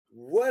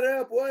What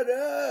up? What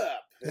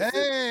up?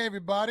 Hey,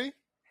 everybody.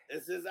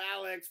 This is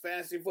Alex,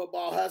 Fantasy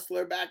Football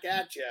Hustler, back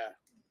at you.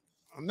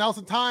 I'm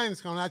Nelson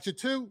Tynes coming at you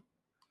too.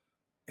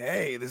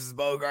 Hey, this is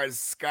Bogart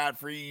Scott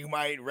Free. You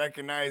might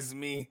recognize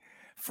me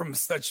from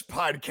such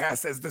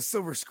podcasts as the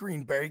Silver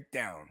Screen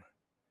Breakdown.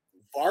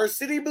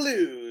 Varsity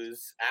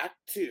Blues, Act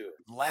 2.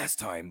 Last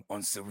time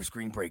on Silver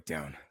Screen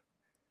Breakdown,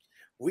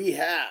 we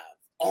have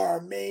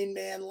our main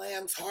man,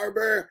 Lance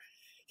Harbor.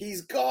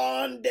 He's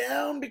gone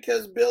down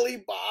because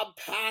Billy Bob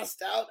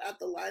passed out at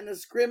the line of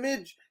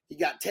scrimmage. He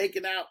got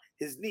taken out.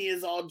 His knee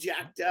is all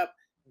jacked up.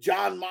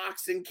 John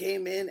Moxon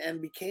came in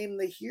and became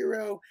the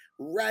hero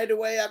right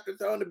away after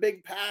throwing a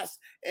big pass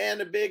and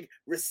a big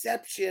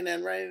reception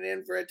and running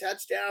in for a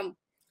touchdown.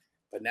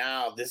 But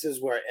now this is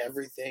where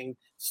everything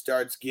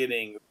starts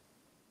getting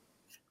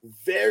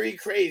very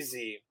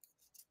crazy.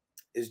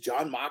 Is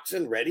John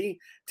Moxon ready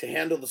to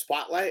handle the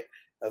spotlight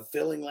of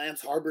filling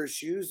Lance Harbor's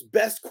shoes?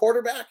 Best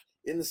quarterback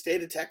in the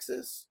state of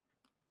Texas?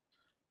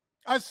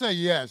 I'd say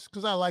yes,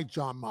 because I like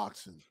John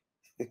Moxon.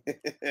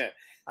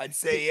 I'd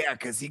say yeah,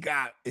 because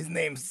his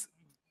name's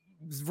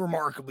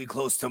remarkably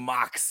close to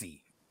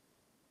Moxie.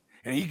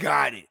 And he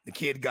got it. The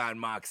kid got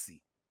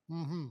Moxie.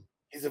 Mm-hmm.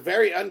 He's a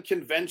very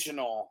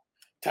unconventional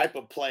type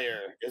of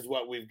player is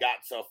what we've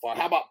got so far.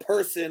 How about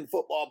person,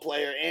 football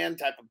player, and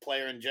type of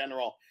player in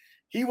general?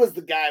 He was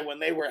the guy when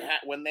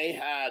they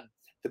had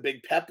the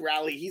big pep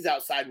rally. He's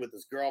outside with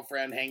his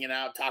girlfriend hanging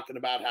out, talking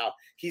about how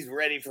he's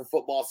ready for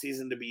football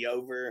season to be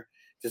over,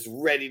 just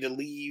ready to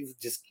leave,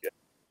 just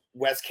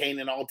West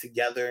Canaan all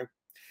together.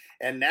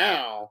 And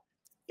now,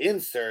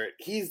 he's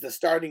the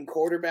starting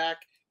quarterback.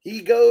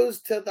 He goes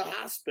to the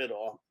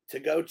hospital to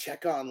go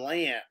check on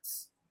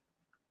Lance.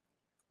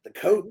 The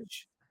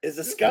coach is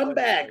a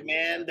scumbag,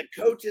 man. The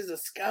coach is a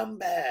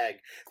scumbag.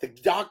 The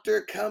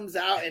doctor comes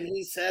out and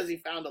he says he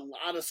found a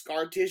lot of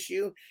scar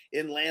tissue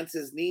in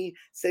Lance's knee,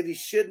 said he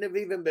shouldn't have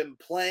even been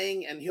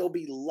playing, and he'll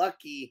be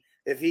lucky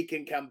if he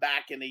can come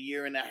back in a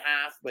year and a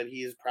half, but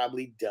he is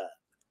probably done.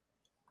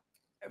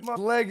 My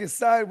leg is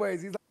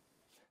sideways. He's like,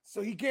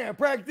 so he can't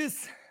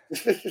practice?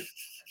 I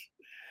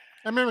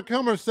remember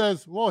Kilmer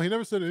says, well, he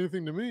never said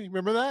anything to me.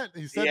 Remember that?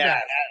 He said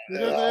that. He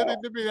never said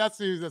anything to me. That's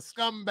a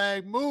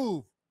scumbag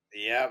move.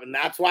 Yeah, and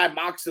that's why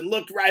Moxon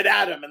looked right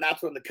at him, and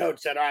that's when the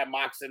coach said, all right,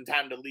 Moxon,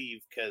 time to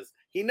leave, because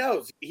he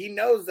knows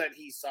that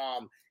he saw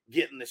him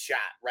getting the shot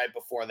right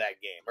before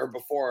that game, or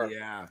before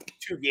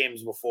 2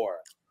 games before.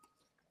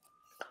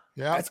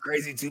 Yeah, that's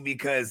crazy too,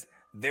 because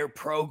their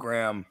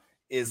program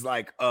is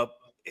like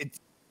it's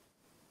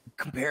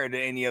compared to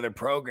any other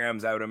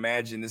programs. I would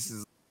imagine this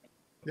is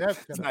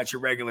it's not your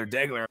regular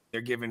degler.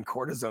 They're giving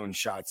cortisone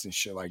shots and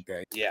shit like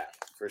that. Yeah,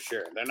 for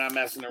sure. They're not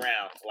messing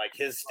around. Like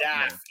his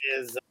staff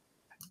is.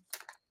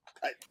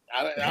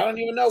 I don't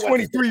even know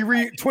what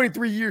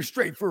 23 years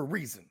straight for a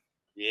reason.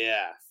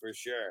 Yeah, for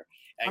sure.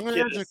 And I'm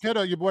gonna answer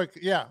Kiddo, your boy.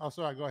 Yeah. Oh,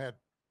 sorry. Go ahead.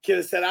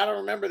 Kiddo said, I don't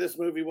remember this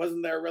movie.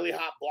 Wasn't there a really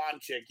hot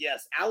blonde chick?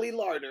 Yes, Allie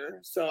Larder.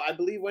 So I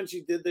believe when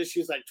she did this, she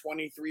was like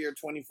 23 or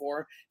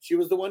 24. She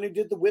was the one who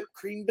did the whipped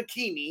cream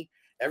bikini.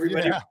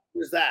 Everybody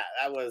remembers that.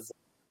 That was,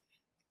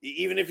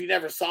 even if you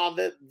never saw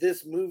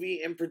this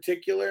movie in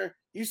particular,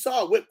 you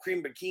saw a whipped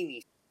cream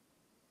bikini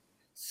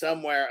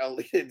somewhere,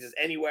 just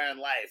anywhere in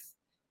life.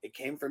 It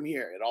came from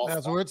here.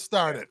 That's where it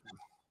started.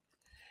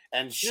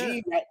 And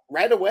she,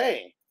 right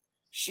away,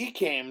 she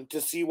came to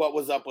see what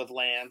was up with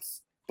Lance.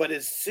 But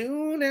as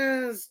soon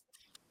as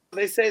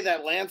they say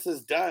that Lance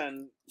is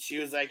done, she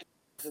was like,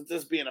 since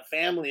this being a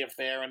family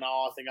affair and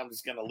all, I think I'm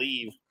just going to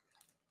leave.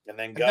 And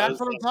then goes. That's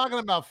what I'm talking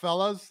about,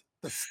 fellas.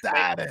 The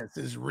status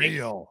is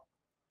real.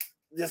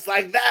 Just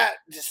like that,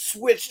 just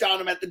switched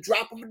on him at the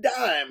drop of a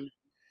dime.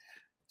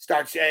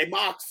 Starts, hey,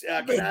 Mox.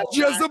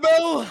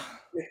 Jezebel.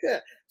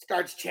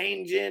 Starts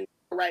changing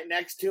right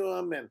next to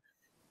him, and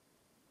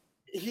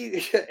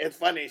it's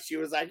funny, she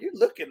was like, you're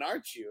looking,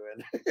 aren't you?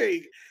 And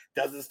he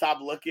doesn't stop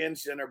looking.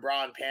 She's in her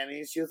bra and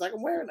panties. She was like,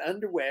 I'm wearing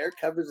underwear,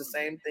 covers the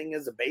same thing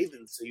as a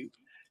bathing suit.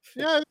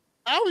 Yeah,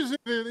 I was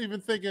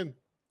even thinking,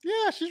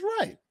 yeah, she's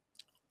right.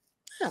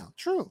 Yeah,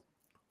 true.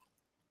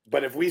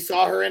 But if we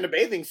saw her in a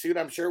bathing suit,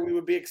 I'm sure we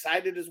would be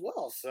excited as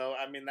well. So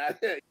I mean,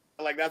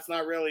 that's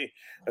not really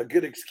a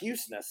good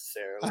excuse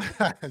necessarily.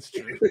 That's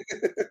true.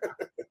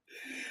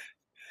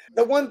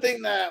 The one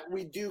thing that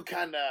we do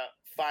kind of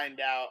find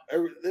out,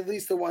 or at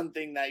least the one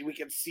thing that we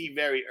can see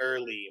very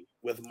early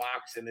with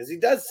Moxon, is he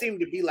does seem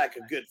to be like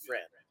a good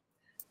friend,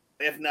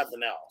 if nothing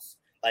else.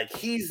 Like,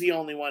 he's the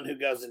only one who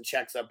goes and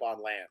checks up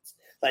on Lance.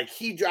 Like,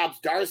 he drops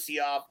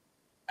Darcy off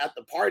at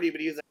the party,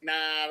 but he's like,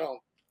 nah,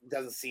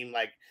 doesn't seem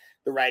like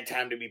the right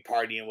time to be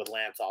partying with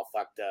Lance all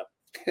fucked up.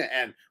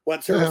 And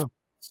what's her response?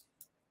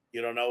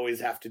 You don't always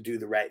have to do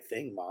the right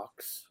thing,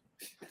 Mox.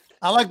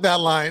 I like that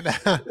line.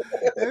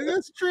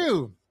 It's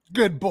true.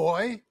 Good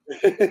boy.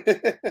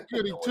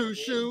 Goody two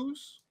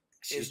shoes.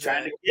 She's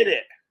trying to get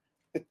it.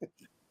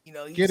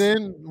 Get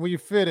in where you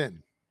fit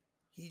in.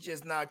 He's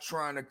just not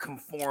trying to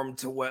conform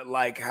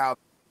to how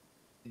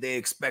they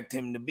expect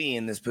him to be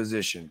in this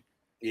position.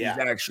 Yeah.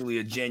 He's actually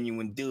a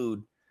genuine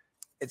dude.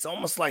 it's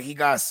almost like he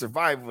got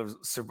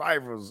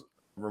survivor's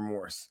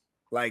remorse.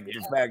 Like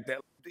the fact that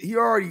he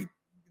already,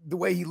 the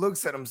way he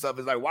looks at himself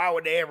is like, why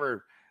would they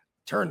ever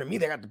turn to me?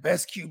 They got the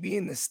best QB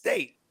in the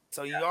state.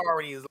 So he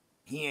already is,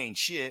 he ain't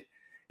shit.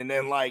 And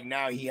then like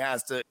now he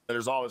has to,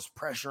 there's all this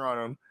pressure on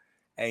him,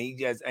 and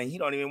he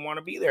don't even want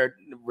to be there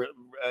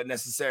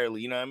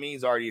necessarily. You know what I mean?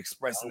 He's already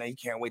expressing that he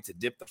can't wait to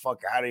dip the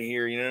fuck out of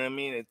here. You know what I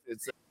mean?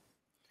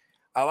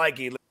 I like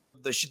it.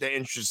 The shit that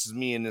interests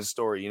me in this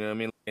story. You know what I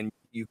mean? And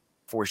you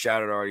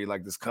foreshadowed already,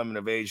 like this coming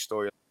of age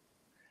story.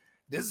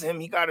 This is him.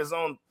 He got his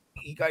own.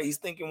 He's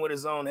thinking with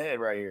his own head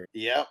right here.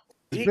 Yep.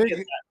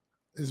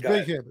 His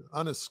big head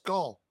on his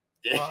skull,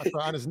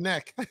 on his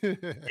neck.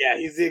 Yeah,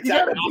 he's the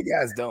exact big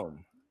ass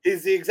dome.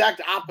 He's the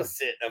exact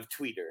opposite of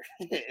Tweeter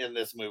in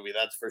this movie.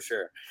 That's for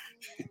sure.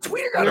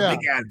 Tweeter got a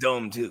big ass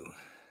dome too,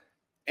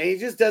 and he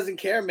just doesn't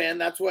care, man.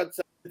 That's what's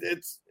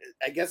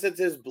I guess it's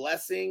his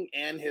blessing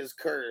and his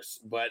curse,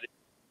 but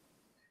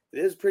it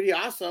is pretty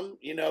awesome.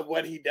 You know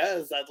what he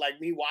does. I'd like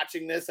me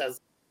watching this as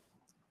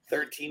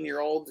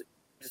 13-year-old.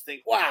 Just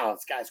think, wow,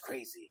 this guy's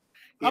crazy.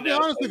 I'll be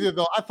honest with you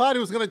though. I thought he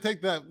was going to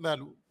take that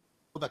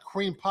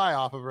cream pie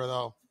off of her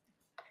though,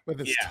 with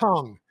his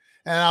tongue,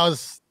 and I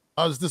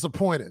was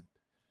disappointed.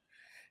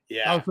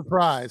 Yeah, I was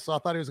surprised. So I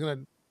thought he was going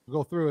to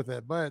go through with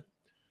it, but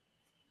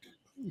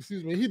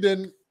excuse me, he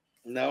didn't.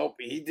 Nope,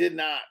 he did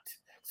not.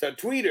 So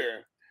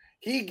Tweeter,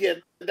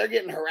 they're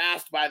getting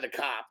harassed by the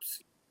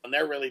cops, and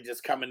they're really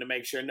just coming to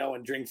make sure no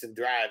one drinks and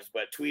drives.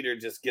 But Tweeter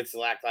just gets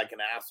to act like an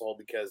asshole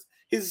because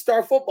he's a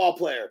star football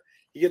player.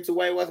 He gets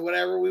away with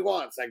whatever we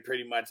want. It's like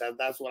pretty much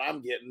that's what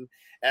I'm getting.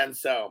 And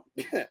so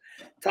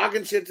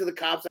talking shit to the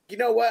cops, like, you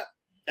know what?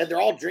 And they're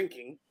all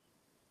drinking.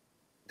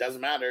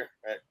 Doesn't matter.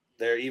 Right?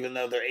 Even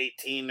though they're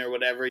 18 or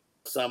whatever,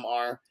 some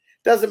are.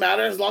 Doesn't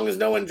matter as long as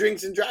no one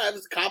drinks and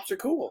drives. The cops are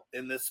cool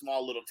in this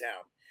small little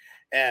town.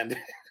 And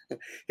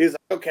he's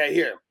like, okay,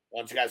 here, why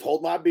don't you guys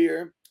hold my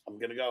beer? I'm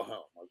gonna go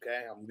home.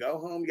 Okay, I'm gonna go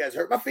home. You guys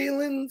hurt my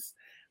feelings.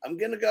 I'm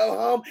gonna go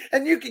home,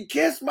 and you can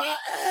kiss my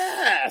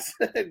ass.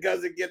 It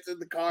goes and gets in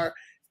the car,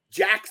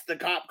 jacks the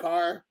cop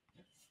car.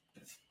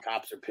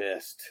 Cops are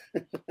pissed.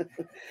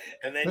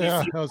 And then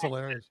that was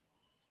hilarious.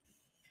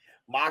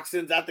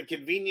 Moxon's at the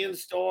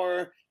convenience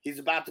store. He's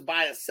about to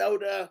buy a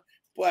soda,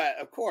 but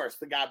of course,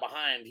 the guy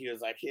behind, he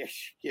was like, "Here,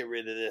 get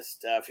rid of this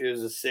stuff.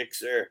 Here's a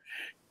 $6.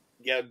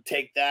 Go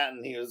take that."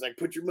 And he was like,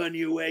 "Put your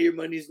money away. Your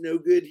money's no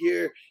good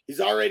here." He's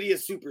already a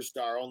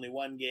superstar, only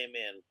one game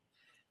in.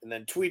 And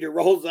then Tweeter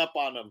rolls up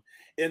on him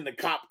in the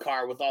cop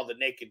car with all the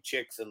naked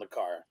chicks in the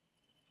car.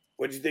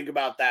 What'd you think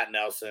about that,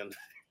 Nelson?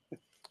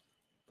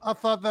 I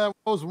thought that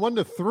was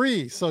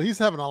 1-3. So he's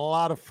having a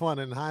lot of fun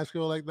in high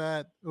school like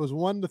that. It was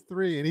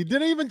 1-3, and he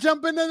didn't even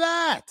jump into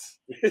that.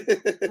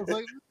 I was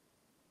like,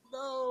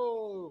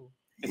 no.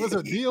 Was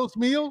it Dios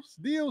Meals?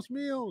 Dios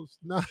Meals.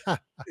 No.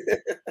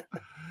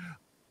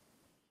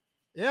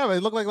 Yeah, but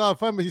it looked like a lot of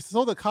fun. But he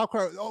sold the cop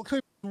car. Okay,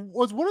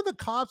 was one of the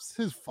cops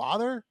his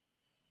father?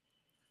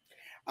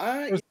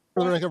 Or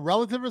like a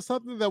relative or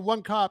something? That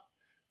one cop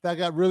that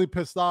got really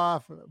pissed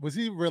off. Was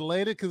he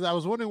related? Because I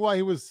was wondering why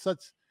he was such.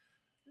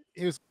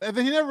 And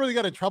then he never really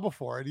got in trouble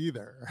for it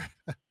either.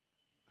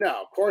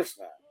 No, of course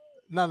not.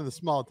 Not in a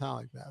small town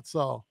like that.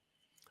 So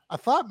I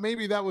thought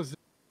maybe that was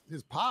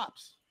his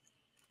pops.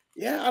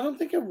 Yeah, I don't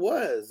think it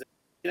was.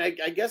 I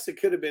guess it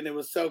could have been. It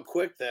was so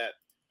quick that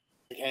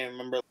I can't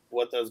remember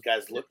what those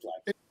guys looked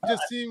like. It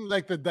just seemed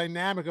like the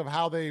dynamic of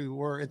how they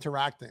were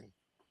interacting.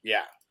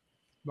 Yeah.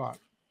 But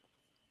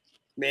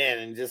man,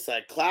 and just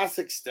like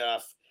classic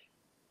stuff.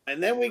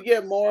 And then we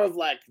get more of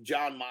like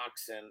John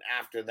Moxon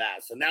after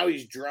that. So now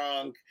he's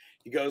drunk.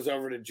 He goes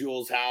over to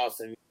Jules'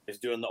 house and he's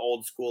doing the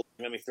old school,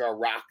 let me throw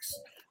rocks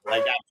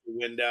like out the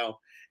window.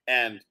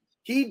 And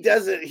he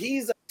doesn't,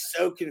 he's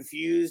so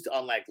confused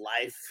on like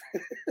life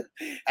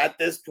at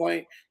this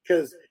point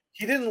because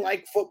he didn't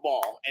like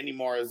football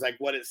anymore, is like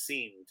what it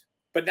seemed.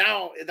 But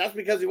now that's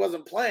because he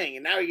wasn't playing,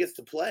 and now he gets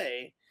to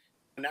play.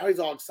 And now he's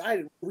all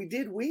excited. We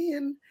did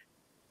win.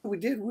 We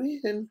did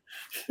win.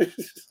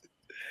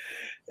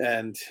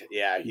 And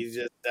yeah, he's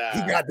just he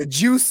got the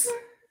juice.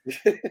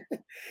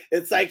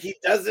 It's like he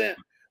doesn't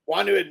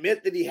want to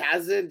admit that he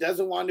has it,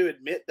 doesn't want to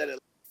admit that it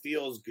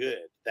feels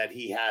good that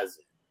he has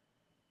it.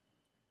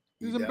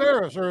 He's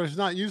embarrassed, or he's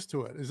not used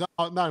to it. He's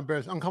not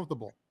embarrassed,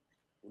 uncomfortable.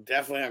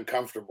 Definitely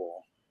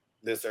uncomfortable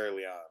this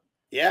early on.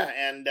 Yeah,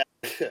 and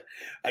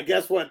I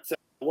guess what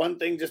one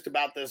thing just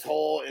about this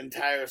whole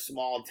entire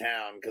small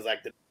town, because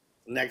like the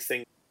next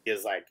thing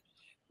is like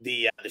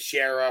the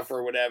sheriff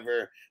or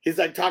whatever, he's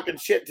like talking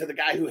shit to the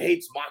guy who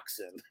hates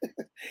Moxon.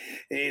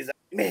 And he's like,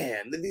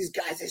 man, these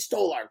guys, they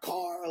stole our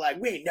car. Like,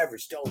 we ain't never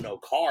stole no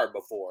car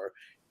before.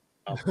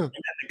 And then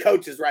the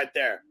coach is right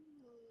there.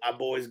 Our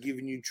boys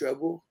giving you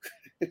trouble?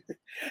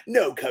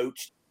 No,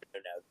 coach.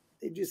 No,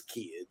 they're just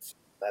kids.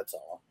 That's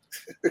all.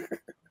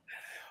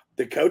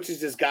 The coach has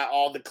just got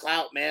all the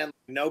clout, man.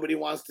 Nobody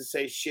wants to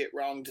say shit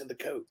wrong to the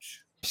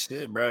coach.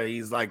 Shit, bro.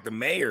 He's like the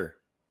mayor.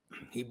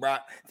 He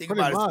brought, think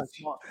about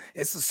it,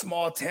 it's a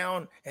small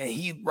town, and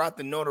he brought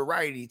the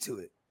notoriety to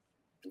it.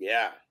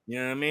 Yeah. You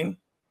know what I mean?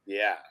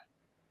 Yeah.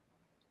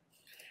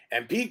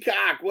 And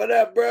Peacock, what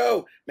up,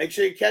 bro? Make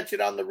sure you catch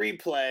it on the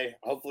replay.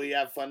 Hopefully you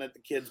have fun at the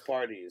kids'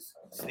 parties.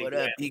 What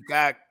up,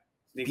 Peacock?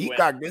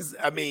 Peacock, this,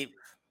 I mean,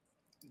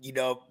 you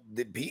know,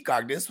 the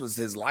Peacock, this was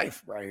his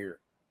life right here.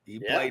 He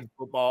played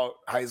football,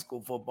 high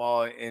school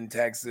football in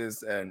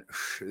Texas, and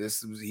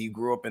he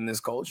grew up in this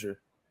culture.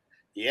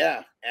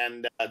 Yeah,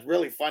 and it's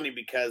really funny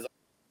because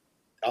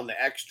on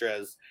the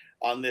extras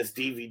on this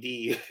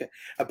DVD,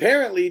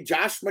 apparently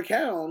Josh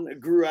McCown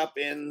grew up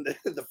in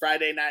the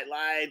Friday Night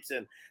Lights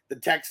and the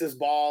Texas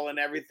Ball and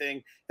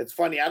everything. It's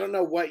funny. I don't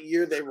know what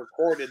year they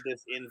recorded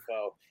this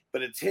info,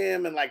 but it's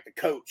him and like the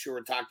coach who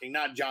were talking,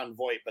 not John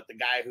Voight, but the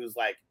guy who's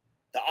like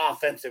the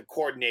offensive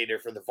coordinator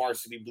for the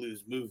Varsity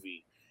Blues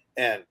movie.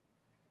 And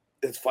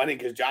it's funny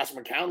because Josh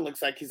McCown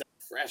looks like he's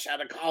fresh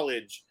out of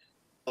college,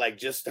 like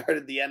just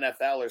started the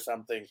NFL or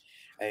something.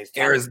 And he's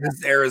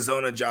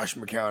Arizona Josh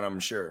McCown, I'm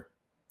sure.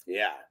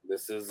 Yeah,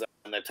 this is,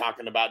 and they're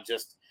talking about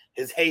just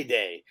his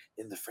heyday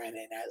in the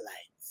Friday Night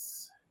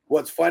Lights.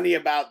 What's funny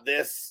about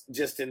this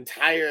just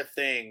entire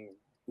thing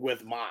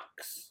with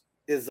Mox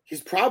is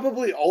he's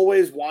probably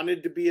always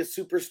wanted to be a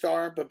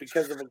superstar, but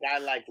because of a guy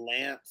like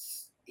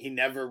Lance, he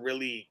never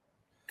really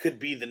could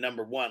be the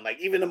number one. Like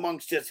even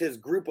amongst just his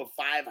group of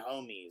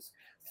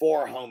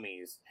 4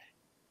 homies,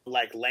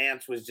 like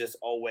Lance was just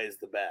always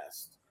the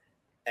best.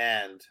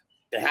 And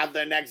they have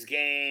their next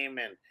game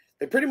and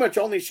they pretty much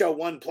only show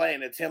one play,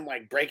 and it's him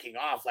like breaking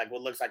off like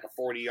what looks like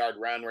a 40-yard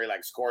run where he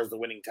like scores the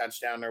winning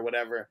touchdown or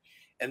whatever.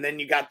 And then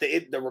you got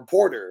the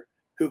reporter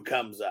who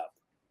comes up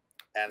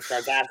and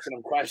starts asking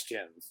him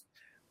questions.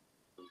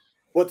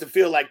 What's it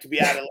feel like to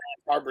be out of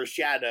Lance Harbor's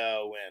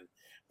shadow? And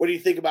what do you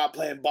think about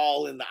playing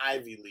ball in the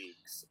Ivy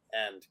Leagues?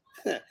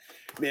 And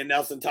me and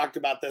Nelson talked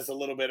about this a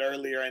little bit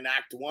earlier in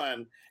Act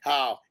 1,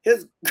 how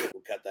we'll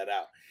cut that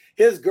out.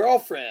 His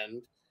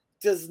girlfriend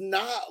does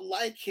not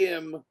like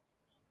him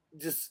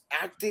just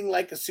acting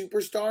like a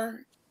superstar,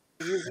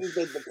 using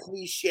the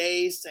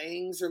cliche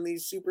sayings from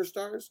these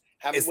superstars.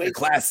 It's the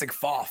classic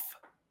FOF.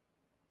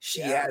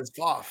 She has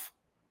FOF,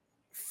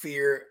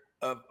 fear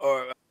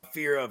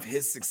of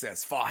his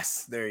success.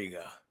 FOS. There you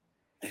go.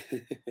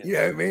 You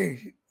know what I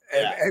mean?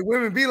 And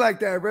women be like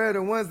that, bro.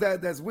 The ones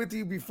that's with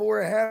you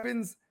before it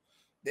happens,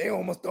 they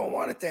almost don't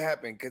want it to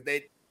happen because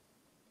they.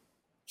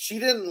 She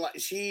didn't like.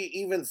 She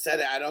even said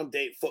it. I don't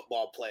date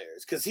football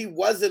players because he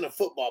wasn't a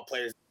football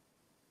player.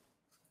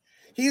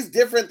 He's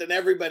different than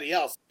everybody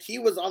else. He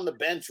was on the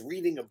bench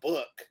reading a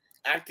book,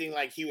 acting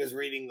like he was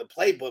reading the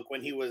playbook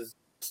when he was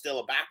still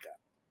a backup.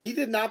 He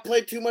did not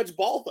play too much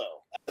ball,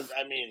 though.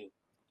 I mean,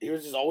 he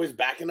was just always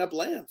backing up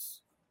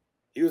Lance.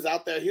 He was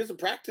out there. He was a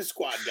practice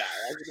squad guy.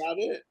 That's about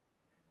it.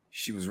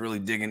 She was really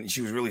digging.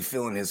 She was really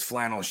feeling his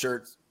flannel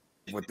shirts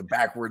with the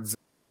backwards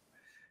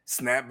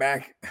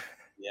snapback.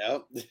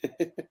 Yep.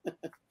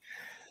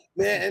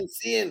 Man, and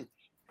seeing,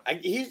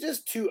 he's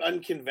just too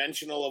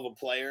unconventional of a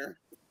player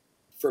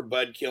for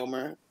Bud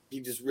Kilmer. He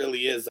just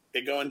really is.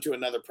 They go into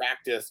another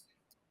practice.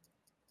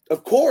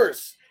 Of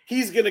course,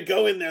 he's going to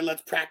go in there.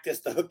 Let's practice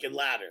the hook and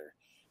ladder.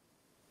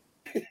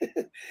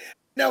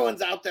 No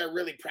one's out there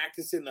really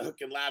practicing the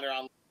hook and ladder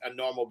on a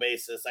normal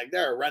basis. Like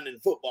they're a running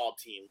football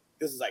team.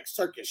 This is like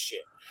circus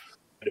shit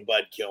to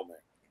Bud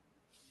Kilmer.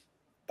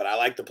 But I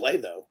like the play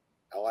though.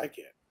 I like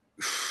it.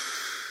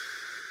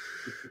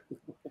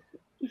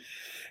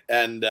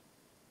 And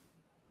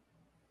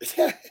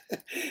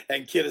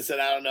and Kidda said,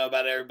 I don't know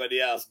about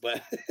everybody else,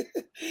 but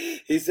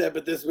he said,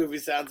 but this movie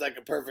sounds like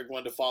a perfect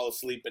one to fall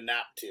asleep and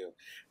nap to.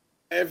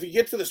 If you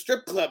get to the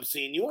strip club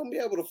scene, you won't be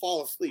able to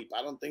fall asleep.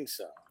 I don't think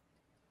so.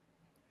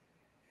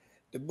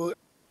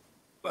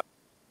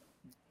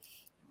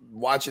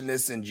 Watching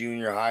this in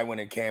junior high when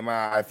it came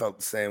out, I felt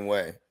the same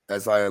way.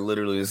 That's why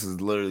this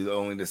is literally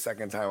only the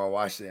second time I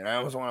watched it. And I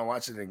almost want to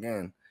watch it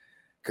again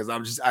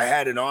because I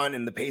had it on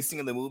and the pacing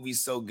of the movie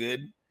is so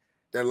good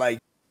that like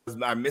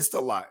I missed a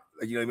lot.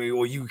 Like, you know what I mean?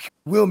 Well, you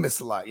will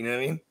miss a lot. You know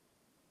what I mean?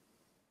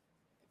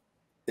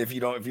 If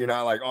you're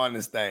not like on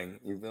this thing,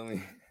 you feel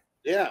me?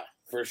 Yeah,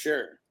 for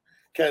sure.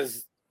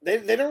 Because they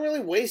don't really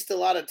waste a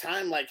lot of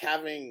time like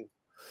having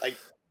like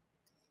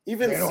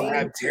even they don't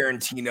have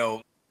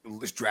Tarantino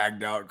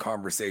dragged out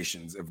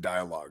conversations of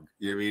dialogue.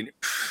 You know what I mean?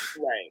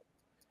 Right.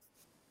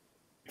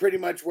 Pretty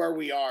much where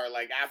we are,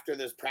 like after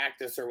this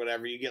practice or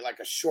whatever, you get like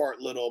a short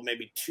little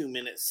maybe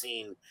 2-minute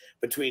scene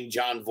between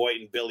John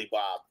Voight and Billy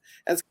Bob.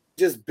 That's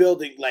just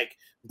building, like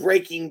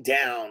breaking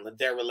down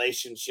their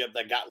relationship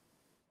that got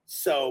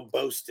so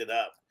boasted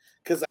up.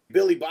 Because like,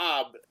 Billy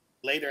Bob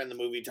later in the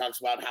movie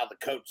talks about how the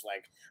coach,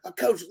 like, a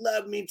coach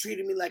loved me,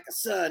 treated me like a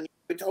son.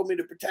 He told me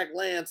to protect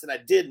Lance and I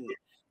didn't.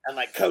 And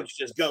like coach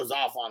just goes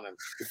off on him.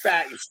 You're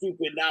fat, you're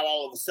stupid, now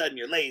all of a sudden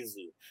you're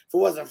lazy. If it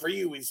wasn't for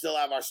you, we'd still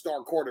have our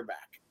star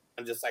quarterback.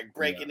 I'm just like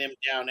breaking him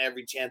down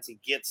every chance he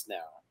gets now.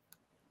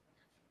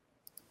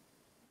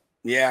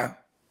 Yeah.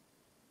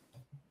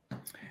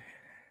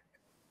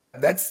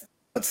 That's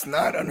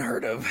not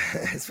unheard of.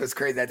 It's what's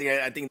crazy.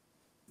 I think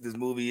this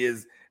movie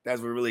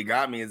that's what really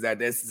got me is that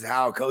this is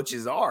how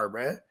coaches are,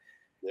 man.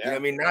 Yeah. You know what I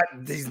mean? Not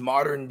these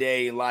modern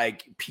day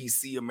like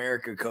PC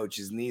America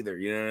coaches neither.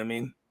 You know what I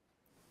mean?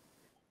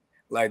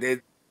 Like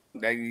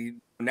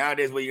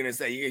nowadays, what you're gonna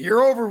say?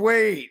 You're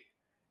overweight.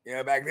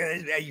 Back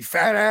then, you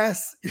fat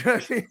ass. You know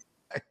what I mean?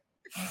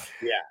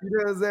 Yeah. You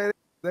know what I'm saying?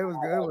 That was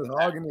good. It was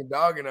hogging and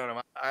dogging on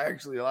him. I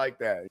actually like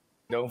that.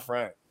 Don't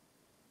front.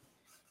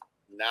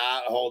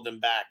 Not holding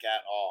back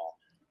at all.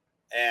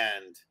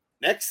 And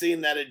next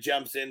scene that it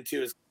jumps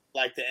into is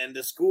like the end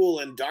of school,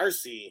 and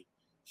Darcy,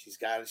 she's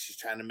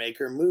trying to make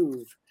her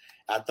move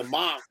at the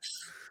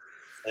mocks.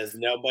 Says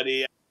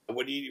nobody.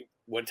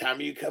 What time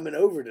are you coming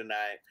over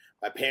tonight?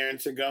 My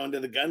parents are going to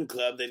the gun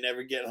club. They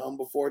never get home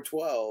before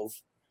 12.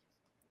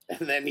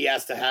 And then he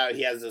has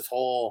this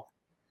whole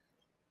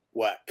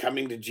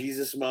coming to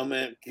Jesus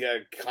moment,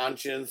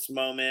 conscience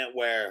moment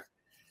where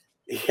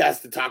he has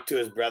to talk to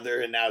his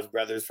brother, and now his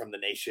brother's from the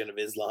Nation of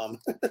Islam.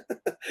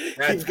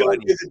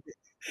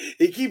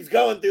 He keeps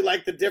going through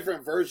like the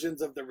different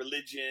versions of the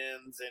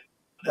religions, and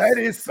that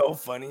is so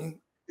funny.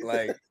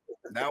 Like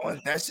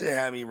that shit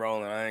had me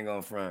rolling. I ain't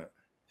gonna front.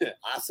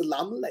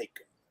 Assalamu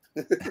alaikum.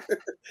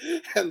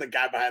 And the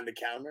guy behind the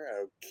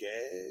counter,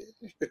 okay.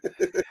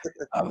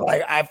 I'm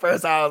like, at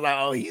first I was like,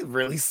 oh, he's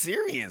really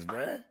serious,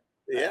 bro.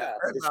 Yeah.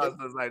 At first I was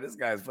just like, this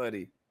guy's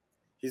funny.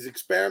 He's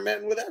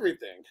experimenting with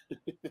everything.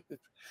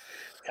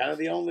 kind of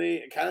the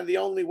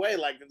only way.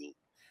 Like,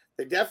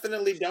 they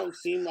definitely don't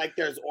seem like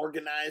there's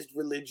organized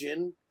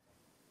religion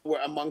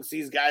amongst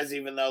these guys,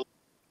 even though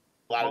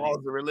a lot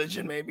of the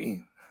religion,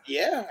 maybe.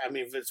 Yeah, I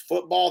mean, if it's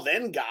football,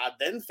 then God,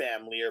 then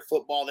family, or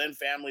football, then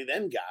family,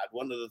 then God,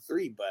 one of the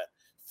three. But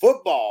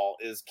football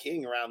is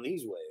king around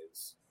these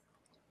ways.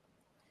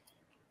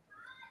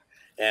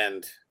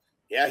 And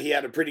yeah, he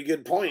had a pretty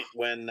good point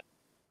when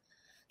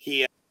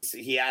he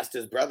asked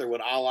his brother,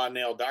 would Allah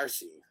nail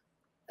Darcy?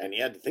 And he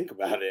had to think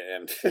about it,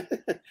 and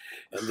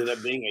ended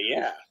up being a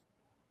yeah.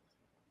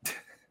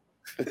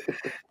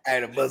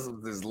 And the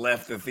Muslims just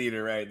left the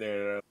theater right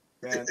there.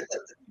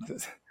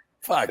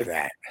 Fuck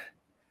that.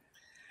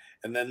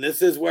 And then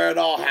this is where it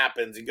all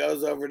happens. He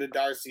goes over to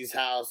Darcy's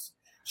house.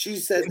 She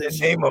says, in the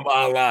name of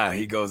Allah,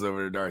 he goes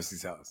over to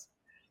Darcy's house.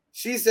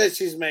 She says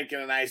she's making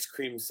an ice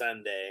cream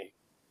sundae.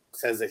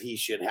 Says that he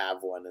should have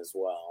one as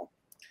well.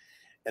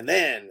 And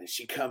then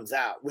she comes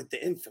out with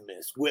the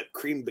infamous whipped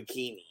cream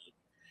bikini.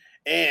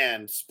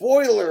 And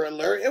spoiler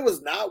alert, it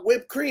was not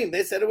whipped cream.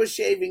 They said it was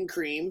shaving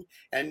cream.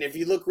 And if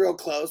you look real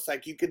close,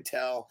 like you could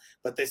tell,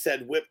 but they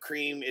said whipped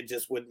cream, it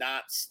just would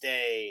not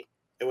stay.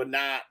 It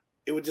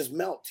would just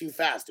melt too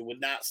fast. It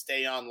would not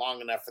stay on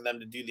long enough for them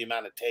to do the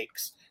amount of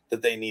takes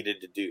that they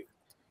needed to do.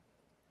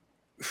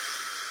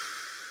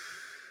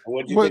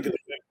 What do you think of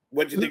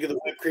the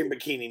whipped cream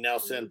bikini,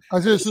 Nelson?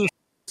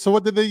 So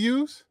what did they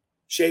use?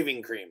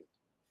 Shaving cream.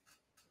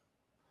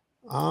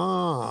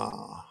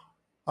 Oh,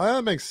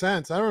 that makes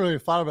sense. I don't really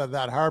thought about it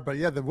that hard, but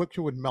yeah, the whipped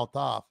cream would melt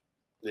off.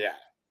 Yeah.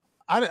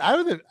 I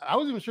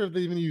wasn't even sure if they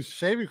even used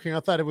shaving cream. I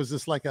thought it was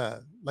just like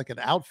an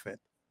outfit.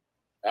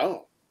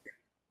 Oh.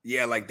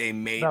 Yeah, like they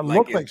made that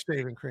looked like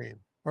shaving cream,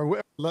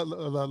 or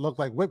looked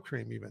like whipped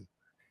cream even.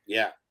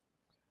 Yeah.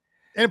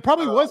 And it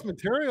probably was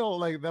material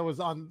like that was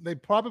on. They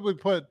probably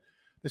put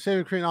the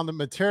shaving cream on the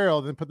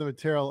material, then put the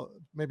material,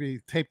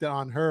 maybe taped it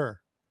on her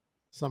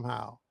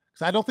somehow.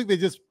 Because I don't think they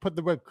just put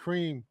the whipped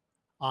cream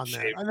on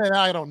there.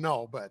 I don't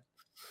know, but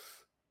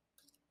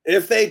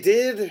if they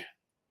did,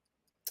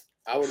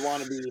 I would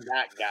want to be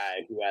that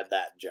guy who had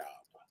that job.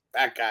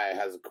 That guy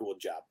has a cool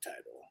job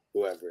title,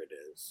 whoever it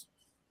is.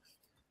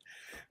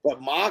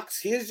 But Mox,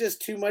 he is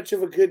just too much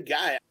of a good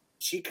guy.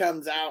 She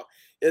comes out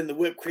in the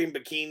whipped cream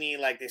bikini,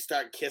 like they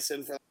start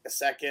kissing for like a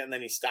second, and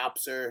then he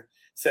stops her,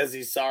 says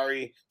he's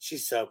sorry.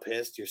 She's so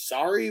pissed. You're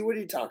sorry? What are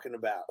you talking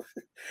about?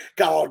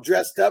 Got all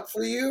dressed up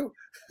for you?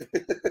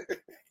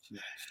 You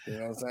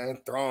know what I'm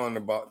saying? Throwing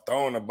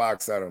the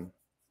box at him.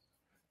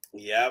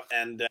 Yep,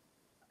 and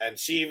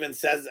she even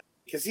says,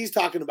 because he's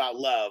talking about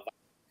love.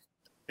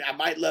 I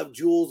might love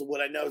Jules.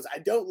 What I know is I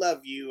don't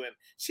love you. And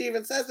she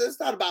even says it's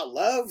not about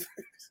love.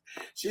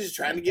 She's just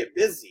trying to get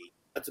busy.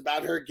 It's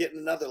about her getting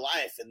another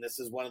life. And this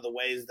is one of the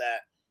ways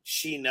that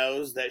she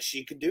knows that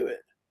she could do it.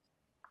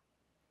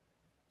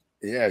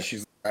 Yeah,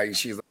 she's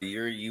like,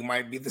 you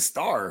might be the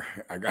star.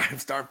 I got to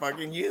start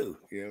fucking you.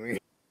 You know what I mean?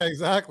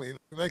 Exactly.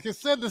 Like I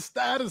said, the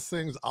status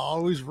thing's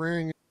always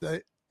ring.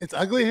 It's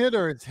ugly head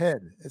or it's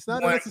head. It's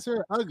not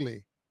necessarily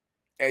ugly.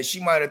 And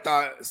she might have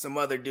thought some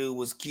other dude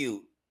was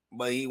cute.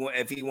 But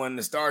if he wasn't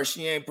the star,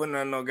 she ain't putting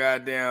on no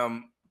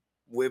goddamn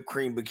whipped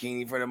cream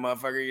bikini for the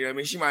motherfucker. You know what I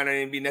mean? She might not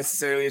even be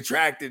necessarily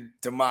attracted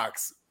to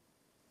Mox.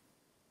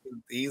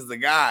 He's the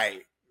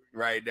guy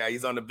right now.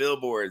 He's on the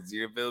billboards.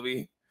 You feel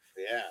me?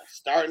 Yeah.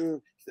 Starting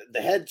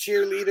the head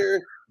cheerleader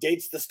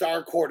dates the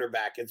star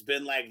quarterback. It's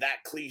been like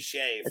that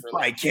cliche. It's for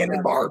like Ken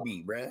and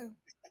Barbie, bruh.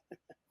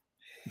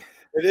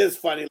 It is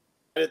funny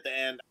at the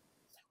end.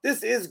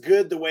 This is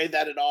good the way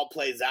that it all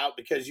plays out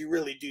because you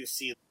really do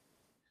see.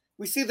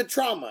 We see the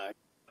trauma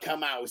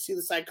come out. We see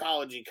the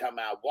psychology come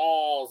out.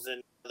 Walls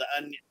and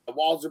the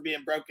walls are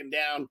being broken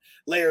down.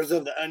 Layers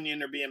of the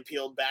onion are being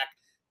peeled back.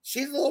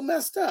 She's a little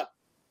messed up.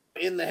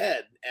 in the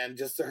head, and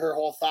just her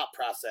whole thought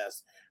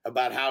process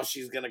about how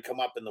she's going to come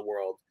up in the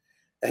world.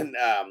 And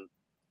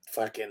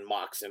fucking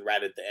Moxon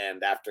right at the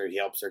end, after he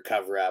helps her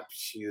cover up,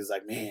 she was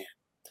like, man,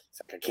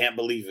 it's like, I can't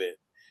believe it.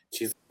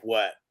 She's like,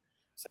 what?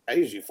 It's like, I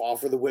usually fall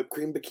for the whipped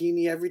cream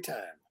bikini every time.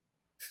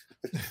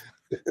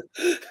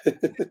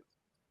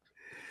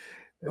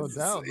 No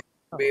doubt.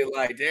 Be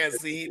like, damn,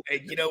 see,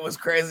 you know what's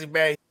crazy,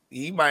 man?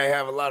 He might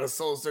have a lot of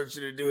soul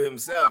searching to do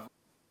himself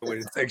with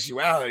his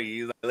sexuality.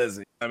 He's like,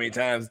 listen, how many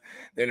times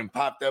they done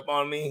popped up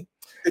on me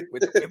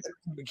with the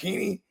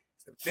bikini?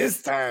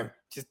 This time,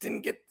 just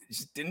didn't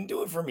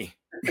do it for me.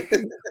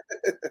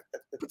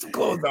 Put some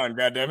clothes on,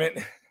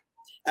 goddammit.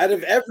 Out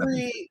of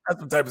every, that's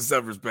some type of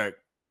self-respect.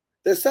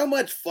 There's so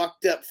much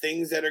fucked up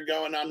things that are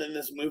going on in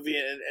this movie,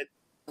 and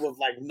with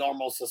like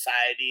normal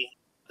society,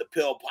 the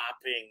pill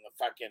popping, the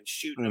fucking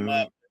shooting them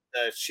up,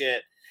 the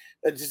shit,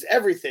 just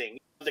everything,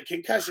 the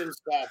concussion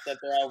stuff that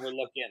they're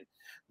overlooking,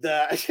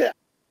 the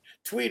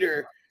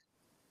tweeter,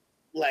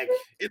 like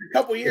in a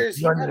couple years,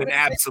 he's an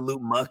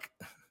absolute muck.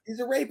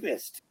 He's a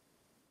rapist.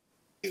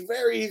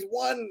 He's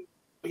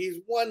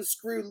one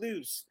screw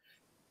loose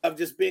of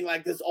just being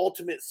like this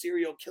ultimate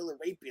serial killer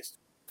rapist.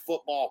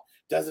 Football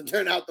doesn't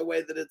turn out the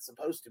way that it's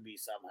supposed to be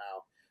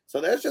somehow.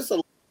 So there's just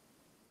a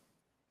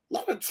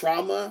lot of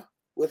trauma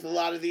with a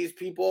lot of these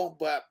people,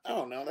 but I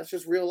don't know. That's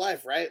just real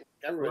life, right?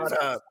 Everybody's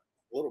a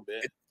little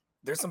bit.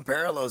 There's some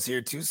parallels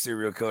here to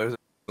serial killers.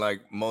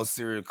 Like most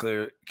serial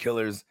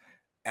killers,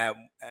 and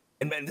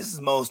this is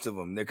most of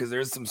them, because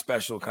there's some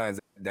special kinds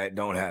that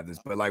don't have this,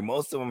 but like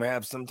most of them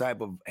have some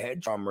type of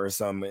head trauma or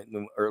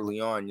something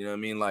early on. You know what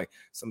I mean? Like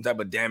some type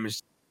of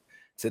damage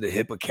to the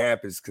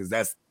hippocampus, because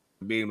that's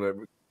being what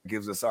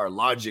gives us our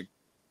logic.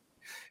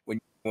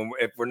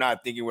 If we're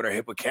not thinking with our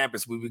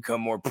hippocampus, we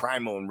become more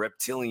primal and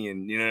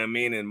reptilian. You know what I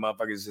mean? And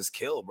motherfuckers just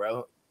kill,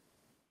 bro.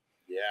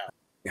 Yeah.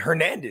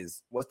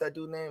 Hernandez. What's that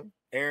dude's name?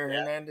 Aaron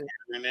Hernandez?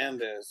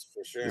 Hernandez,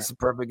 for sure. It's a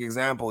perfect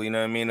example, you know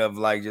what I mean, of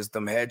like just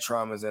them head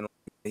traumas, and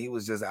he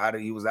was out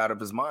of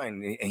his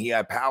mind, and he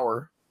had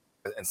power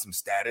and some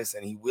status,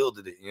 and he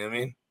wielded it, you know what I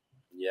mean?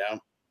 Yeah.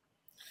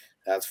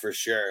 That's for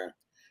sure.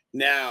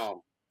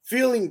 Now,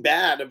 feeling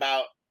bad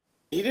about,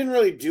 he didn't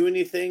really do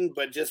anything,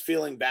 but just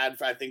feeling bad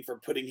for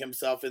putting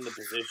himself in the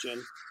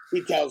position.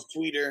 He tells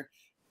Tweeter,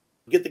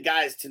 get the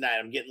guys tonight.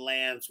 I'm getting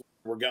Lance.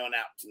 We're going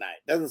out tonight.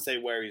 Doesn't say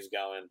where he's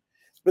going.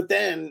 But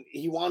then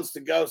he wants to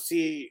go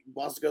see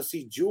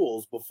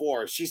Jules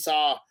before. She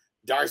saw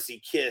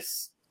Darcy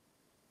kiss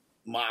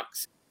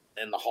Mox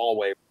in the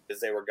hallway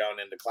as they were going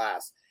into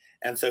class.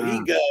 And so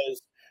he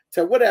goes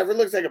to whatever,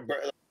 looks like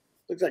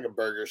a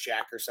burger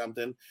shack or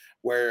something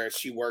where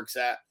she works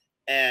at.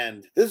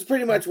 And this is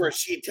pretty much where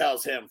she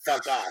tells him,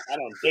 fuck off. I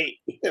don't date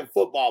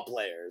football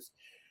players.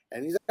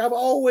 And he's like, I've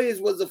always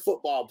was a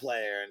football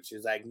player. And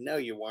she's like, no,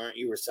 you weren't.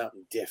 You were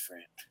something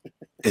different.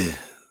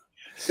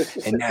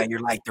 And now you're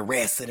like the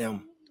rest of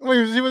them.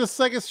 Well, he was a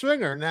second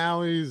stringer.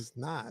 Now he's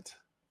not.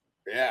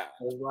 Yeah.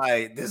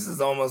 Like, this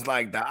is almost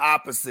like the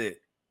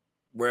opposite.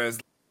 Whereas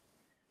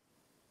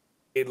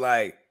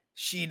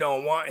she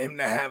don't want him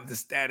to have the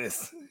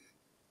status.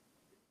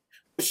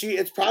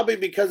 It's probably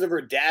because of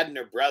her dad and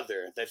her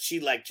brother that she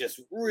like just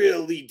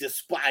really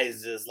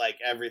despises like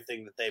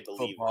everything that they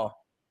believe in.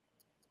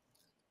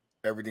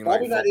 Everything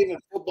probably like not even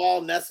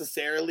football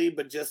necessarily,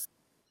 but just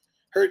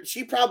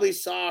she probably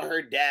saw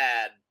her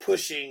dad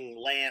pushing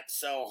Lance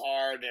so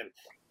hard, and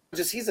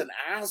just he's an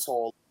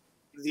asshole.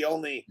 The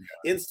only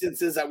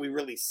instances that we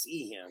really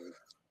see him,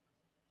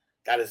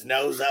 got his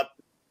nose up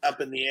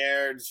in the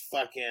air, just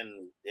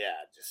fucking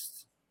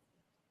just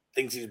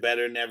thinks he's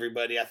better than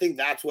everybody. I think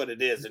that's what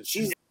it is. And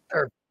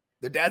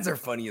the dads are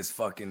funny as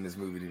fuck in this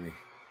movie to me.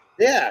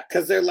 Yeah,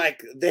 because they're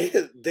like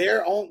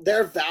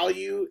their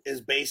value is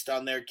based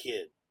on their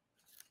kid.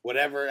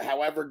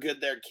 However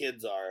good their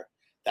kids are,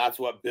 that's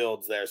what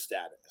builds their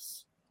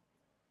status.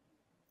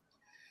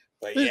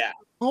 But yeah.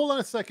 Hold on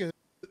a second.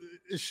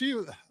 Is she?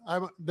 Did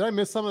I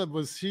miss something?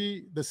 Was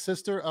she the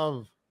sister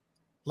of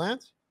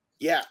Lance?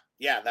 Yeah,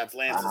 that's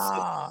Lance's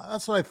sister.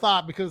 That's what I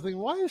thought, because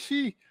why is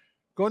she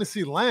going to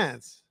see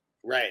Lance?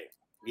 Right.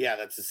 Yeah,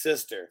 that's his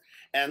sister.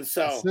 And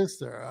so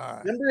sister. All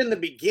right. Remember in the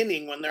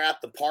beginning when they're at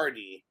the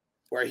party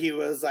where he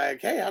was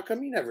like, hey, how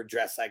come you never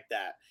dress like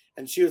that?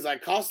 And she was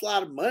like, costs a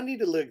lot of money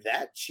to look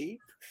that cheap.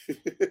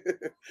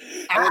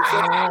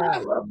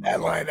 I love that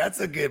line. That's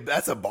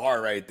a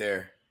bar right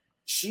there.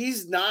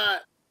 She's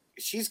not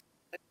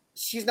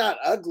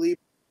ugly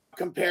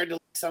compared to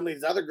some of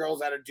these other girls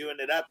that are doing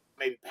it up,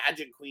 maybe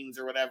pageant queens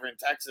or whatever in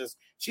Texas.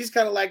 She's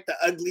kind of like the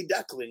ugly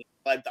duckling,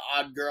 like the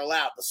odd girl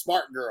out, the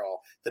smart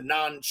girl, the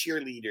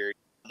non-cheerleader,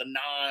 the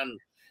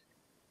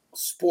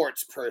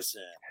non-sports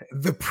person.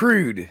 The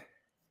prude.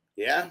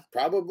 Yeah,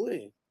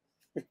 probably.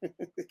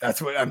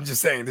 That's what I'm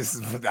just saying. This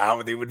is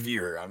how they would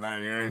view her. I'm not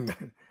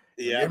even.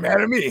 Yeah, get mad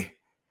at me.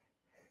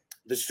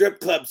 The strip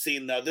club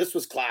scene, though, this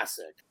was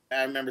classic.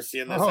 I remember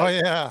seeing this. Oh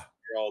yeah,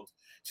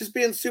 just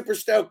being super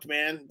stoked,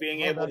 man.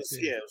 Being able to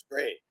see it was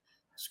great.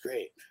 It's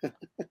great.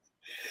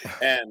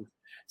 And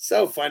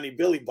So funny,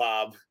 Billy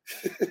Bob.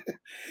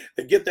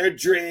 They get their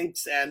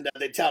drinks and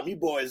they tell them, you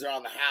boys are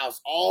on the house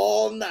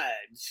all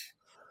night.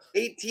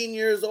 18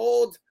 years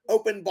old,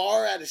 open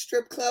bar at a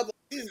strip club.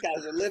 These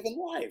guys are living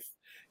life.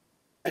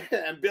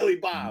 And Billy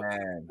Bob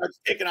starts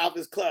taking off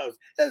his clothes.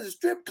 There's a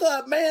strip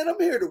club, man. I'm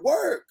here to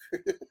work.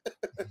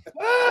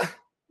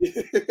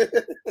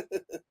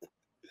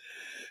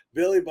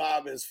 Billy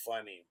Bob is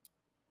funny.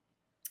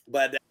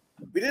 But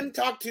we didn't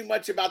talk too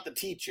much about the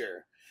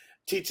teacher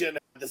teaching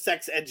the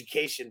sex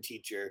education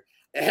teacher.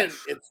 And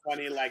it's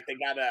funny, like they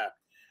got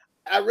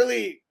I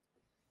really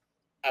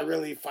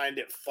find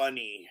it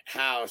funny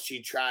how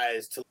she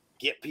tries to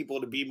get people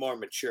to be more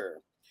mature.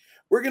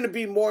 We're going to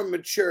be more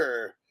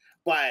mature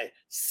by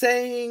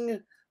saying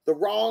the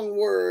wrong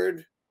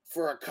word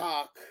for a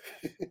cock.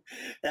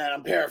 And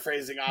I'm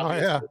paraphrasing,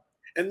 obviously. Oh, yeah.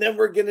 And then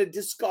we're going to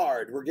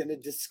discard. We're going to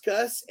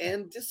discuss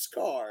and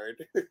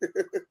discard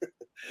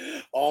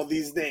all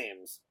these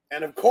names.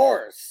 And of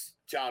course,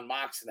 John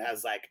Moxon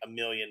has like a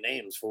million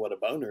names for what a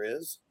boner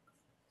is.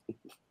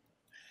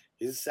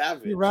 He's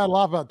savage. He rattled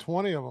off about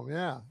 20 of them,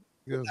 yeah.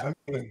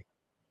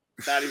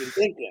 Not even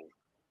thinking.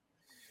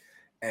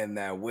 And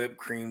that whipped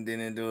cream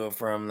didn't do it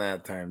from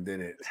that time,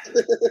 did it?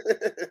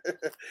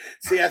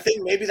 See, I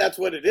think maybe that's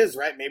what it is,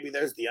 right? Maybe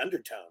there's the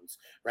undertones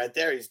right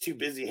there. He's too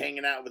busy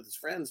hanging out with his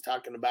friends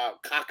talking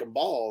about cock and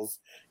balls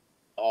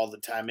all the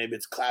time. Maybe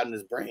it's clouding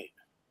his brain.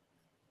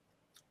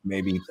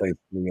 Maybe he plays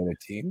in a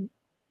team.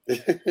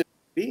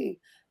 Maybe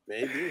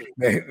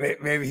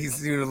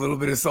he's doing a little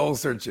bit of soul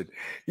searching.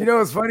 You know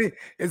what's funny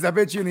is I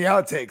bet you in the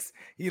outtakes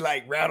he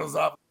like rattles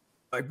off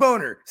like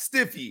boner,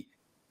 stiffy,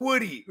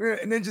 Woody,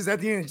 and then just at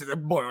the end, just like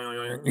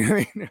boing.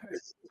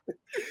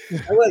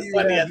 It was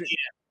funny at the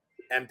end.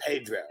 And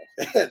Pedro,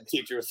 the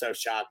teacher was so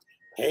shocked.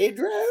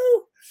 Pedro?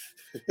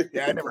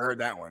 Yeah, I never heard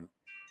that one.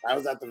 I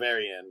was at the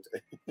very end.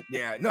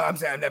 Yeah, no, I'm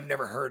saying I've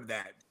never heard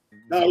that.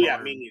 Oh yeah,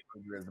 me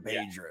neither. The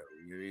Pedro,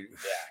 yeah.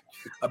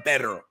 A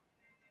better.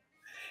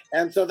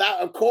 And so that,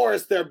 of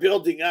course, they're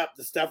building up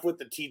the stuff with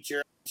the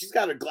teacher. She's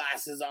got her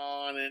glasses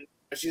on, and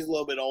she's a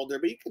little bit older,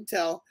 but you can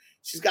tell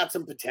she's got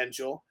some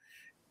potential.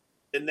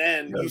 And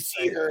then you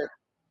see her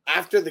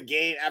after the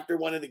game, after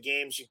one of the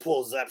games, she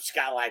pulls up. She's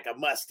got like a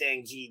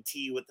Mustang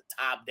GT with the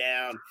top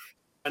down.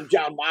 And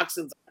John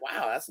Moxon's like,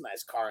 wow, that's a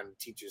nice car in the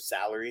teacher's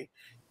salary.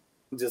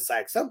 I'm just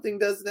like, something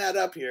doesn't add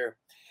up here.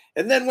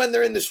 And then when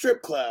they're in the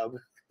strip club,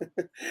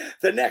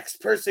 the next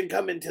person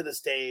coming to the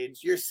stage,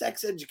 your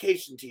sex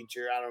education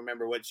teacher, I don't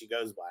remember what she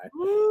goes by.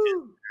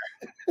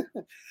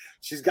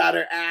 She's got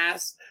her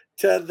ass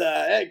to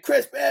the, hey,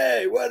 Chris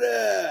Bay, what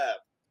up?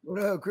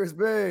 What up, Chris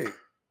Bay?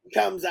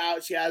 Comes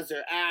out, she has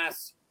her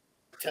ass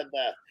to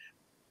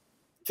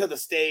the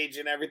stage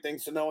and everything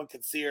so no one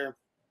can see her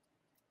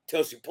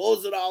till she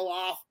pulls it all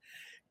off,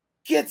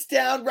 gets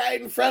down right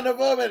in front of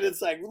them, and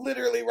it's like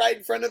literally right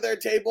in front of their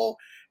table,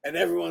 and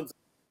everyone's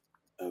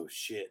like, oh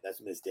shit,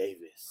 that's Miss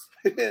Davis.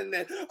 And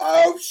then,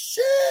 oh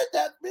shit,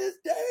 that's Miss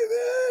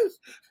Davis.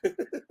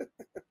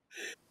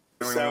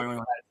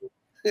 So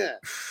yeah.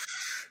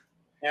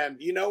 And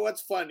you know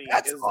what's funny?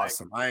 That's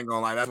awesome. Like, I ain't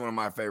gonna lie, that's one of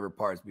my favorite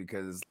parts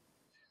because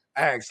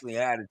I actually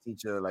had a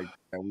teacher like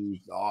that. We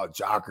used to all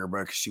jock her,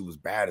 but because she was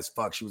bad as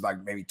fuck. She was like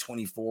maybe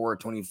 24 or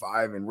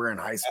 25, and we're in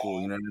high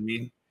school. You know what I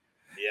mean?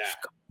 Yeah.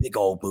 Big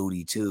old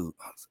booty too.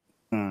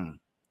 And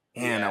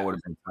yeah. I would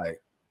have been tight.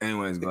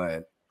 Anyways, go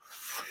ahead.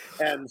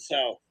 And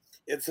so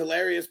it's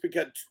hilarious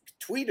because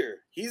Tweeter,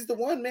 he's the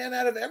one man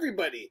out of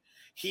everybody.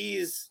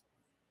 He's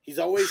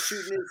always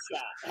shooting his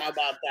shot. How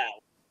about that?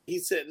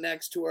 He's sitting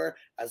next to her.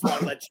 I just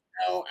want to let you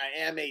know I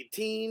am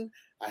 18.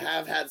 I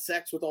have had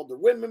sex with older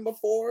women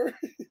before.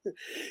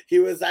 He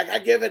was like, I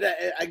give it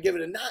a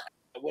 9.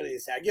 What did he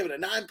say? I give it a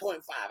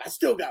 9.5. I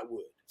still got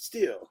wood.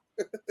 Still.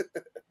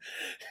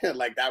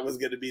 Like that was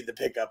going to be the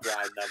pickup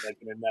line. I'm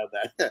making her know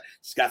that.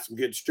 She's got some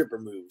good stripper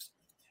moves.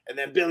 And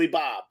then Billy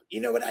Bob,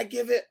 you know what I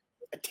give it?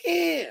 A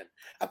 10.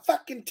 A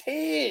fucking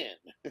 10.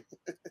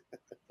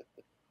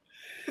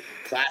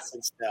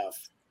 Classic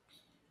stuff.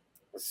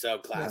 So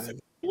classic.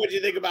 What do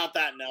you think about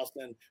that,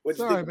 Nelson?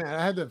 Sorry, man.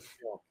 I had to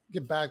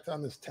get back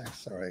on this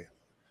text. Sorry.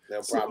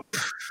 No problem.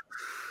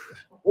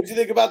 What do you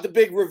think about the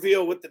big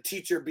reveal with the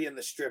teacher being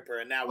the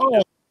stripper? And now we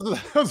know.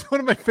 That was one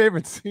of my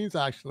favorite scenes,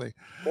 actually.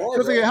 I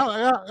was thinking,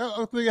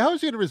 how is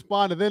she going to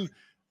respond? And then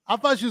I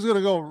thought she was going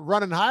to go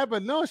running high,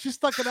 but no, she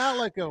stuck it out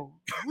like a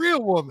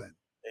real woman.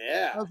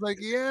 Yeah. I was like,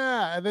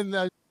 yeah. And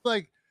then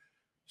like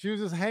she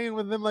was just hanging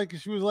with them like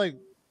she was like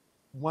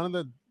one of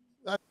the,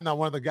 not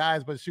one of the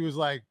guys, but she was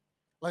like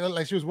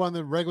she was one of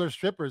the regular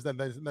strippers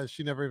that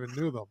she never even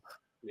knew them.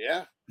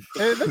 Yeah.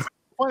 And that's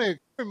funny. It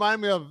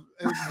reminded me of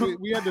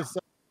we had this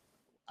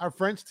our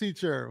French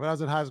teacher when I was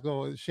in high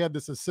school. She had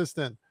this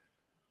assistant.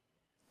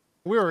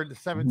 We were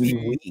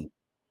 17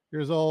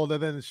 years old,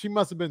 and then she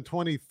must have been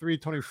 23,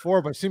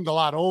 24, but seemed a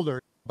lot older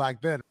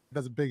back then.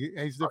 That's a big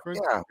age difference.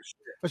 Yeah.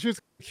 But she was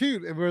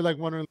cute, and we were like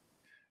wondering,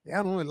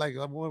 I don't know, like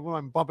when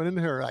I'm bumping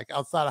into her like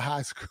outside of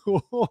high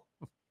school.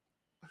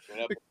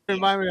 It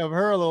reminded me of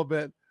her a little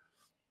bit.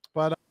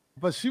 But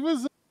she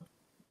was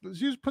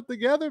put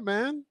together,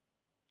 man.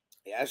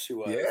 Yeah, she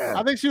was. Yeah.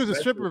 I think she was a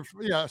stripper.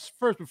 Yeah,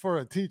 first before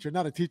a teacher,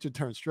 not a teacher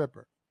turned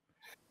stripper.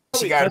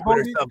 She got to put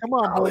herself. Come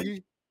on,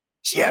 Boogie.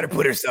 She had to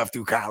put herself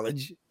through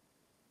college,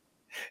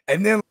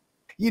 and then,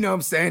 you know what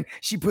I'm saying,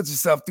 she puts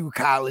herself through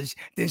college.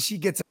 Then she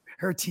gets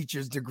her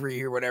teacher's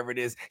degree or whatever it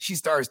is. She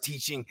starts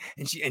teaching,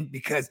 and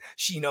because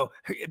she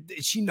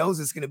knows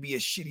it's going to be a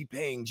shitty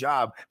paying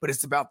job, but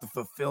it's about the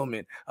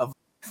fulfillment of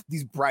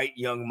these bright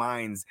young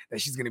minds that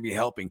she's going to be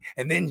helping.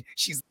 And then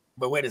she's,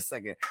 but wait a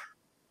second,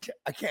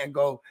 I can't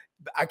go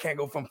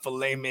from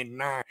filet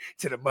mignon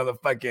to the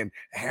motherfucking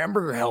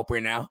hamburger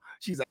helper now.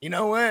 She's like, you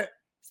know what?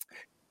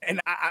 And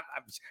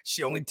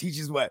she only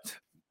teaches what,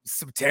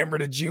 September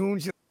to June.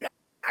 She's like,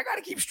 I got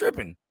to keep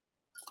stripping.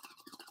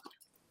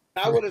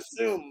 I would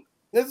assume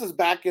this is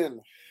back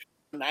in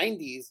the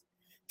 90s.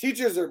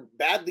 Teachers are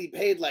badly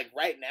paid like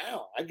right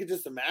now. I could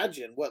just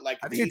imagine what like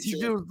I think a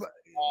teacher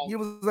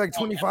was like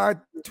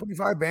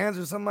 25 bands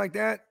or something like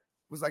that. It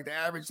was like the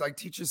average like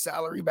teacher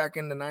salary back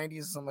in the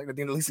 90s, something like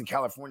that, at least in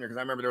California, because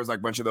I remember there was like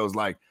a bunch of those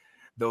like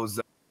those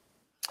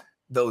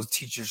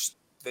teachers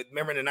that,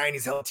 remember in the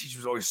 90s, hell,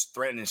 teachers were always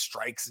threatening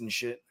strikes and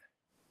shit.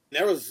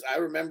 I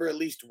remember at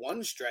least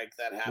one strike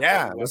that happened.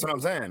 Yeah, that's what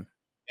I'm saying.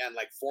 And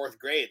like 4th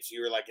grade, so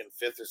you were like in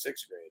 5th or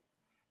 6th grade.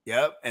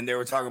 Yep, and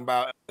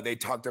they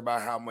talked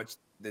about how much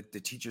the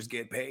teachers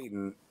get paid,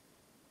 and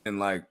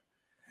like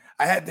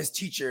I had this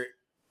teacher,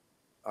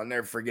 I'll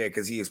never forget,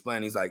 because he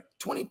explained, he's like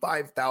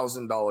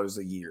 $25,000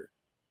 a year.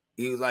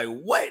 He was like,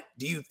 what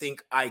do you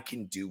think I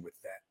can do with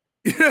that?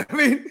 You know what I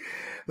mean?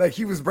 Like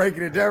he was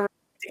breaking it down.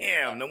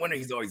 Damn, no wonder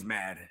he's always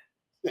mad.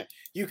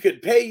 You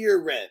could pay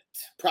your rent,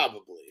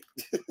 probably.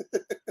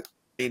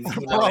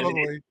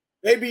 Probably.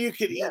 Maybe you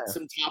could eat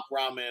some top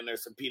ramen or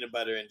some peanut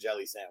butter and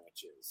jelly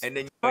sandwiches. And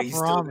then top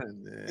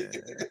ramen.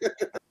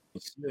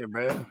 Yeah,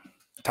 man.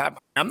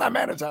 I'm not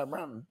mad at top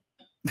ramen.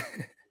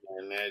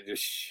 And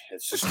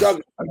it's a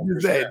struggle. I'm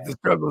just saying, the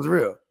struggle's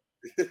real.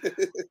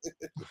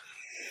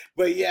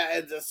 But yeah,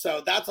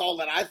 so that's all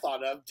that I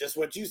thought of. Just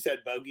what you said,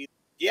 Bogey.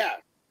 Yeah,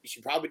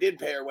 she probably did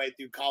pay her way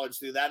through college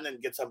through that, and then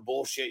get some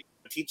bullshit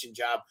teaching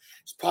job.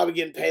 She's probably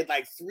getting paid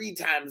like 3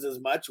 times as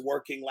much,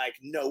 working like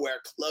nowhere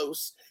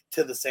close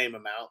to the same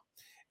amount.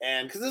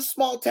 And because it's a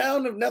small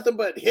town of nothing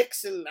but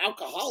hicks and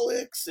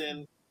alcoholics,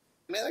 and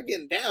man, they're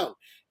getting down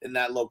in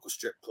that local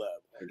strip club.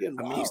 I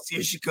mean, you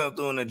see, she come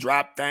through in a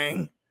drop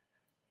thing.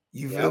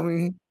 You feel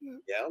me?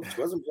 Yeah,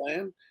 she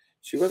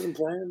wasn't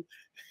playing.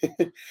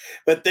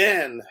 But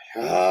then,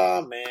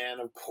 oh man,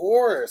 of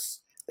course,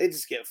 they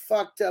just get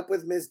fucked up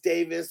with Miss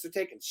Davis. They're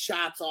taking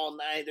shots all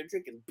night. They're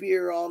drinking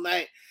beer all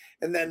night.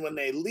 And then when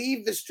they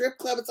leave the strip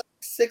club, it's like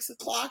 6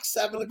 o'clock,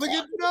 7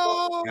 o'clock.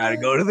 No. Gotta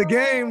go to the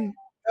game.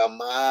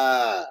 Come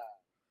on.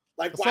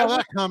 Like,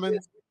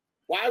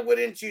 why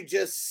wouldn't you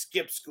just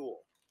skip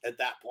school at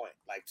that point?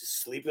 Like,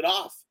 just sleep it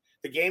off.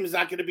 The game is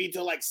not going to be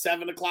till like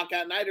 7 o'clock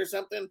at night or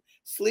something.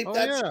 Sleep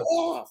shit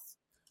off.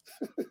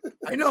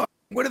 I know.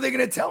 What are they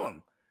going to tell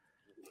them?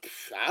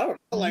 I don't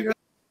know. Like,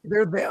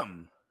 they're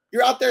them.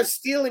 You're out there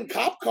stealing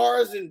cop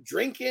cars and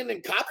drinking,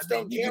 and cops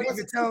don't care. You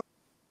can tell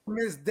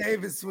Miss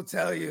Davis will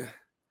tell you.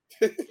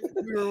 We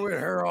were with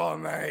her all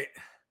night.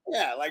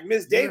 Yeah, like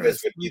Miss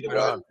Davis would be the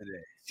one.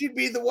 She'd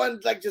be the one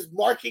like just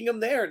marking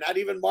them there, not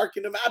even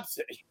marking them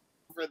absent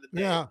for the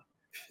day. Yeah.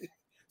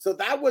 So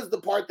that was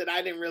the part that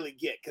I didn't really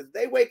get, because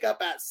they wake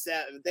up at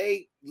 7,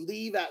 they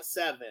leave at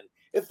 7.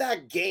 If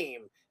that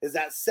game is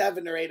at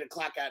 7 or 8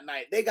 o'clock at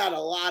night, they got a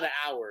lot of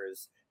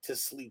hours to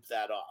sleep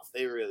that off.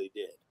 They really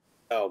did.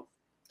 So,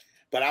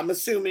 but I'm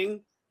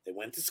assuming they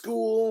went to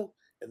school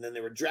and then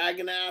they were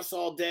dragging ass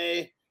all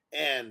day.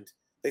 And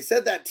they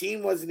said that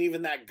team wasn't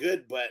even that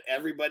good, but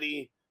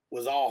everybody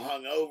was all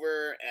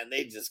hungover and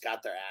they just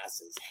got their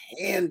asses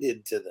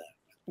handed to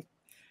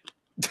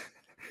them.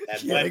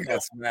 They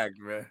got smacked,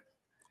 man.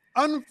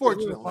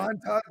 Unfortunately,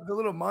 the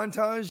little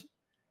montage.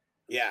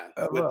 Yeah,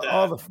 with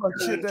all the fuck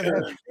shit that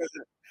happened.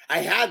 I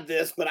had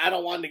this, but I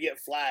don't want to get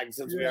flagged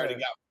since we already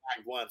got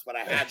flagged once. But I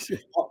had to.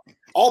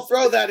 I'll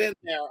throw that in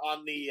there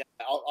on the.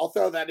 I'll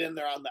throw that in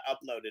there on the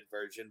uploaded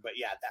version. But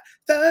yeah, that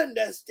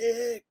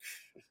Thunderstick.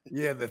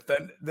 Yeah,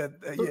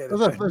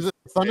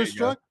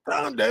 Thunderstruck.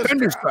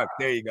 Thunderstruck.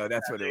 There you go.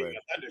 That's what it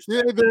was.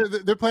 Yeah,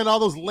 they're playing all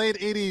those late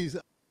 '80s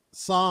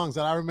songs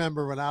that I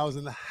remember when I was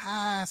in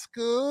high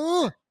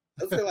school.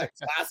 Those are like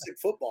classic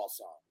football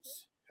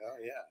songs. Oh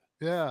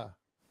yeah. Yeah.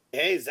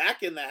 Hey,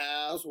 Zach in the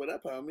house. What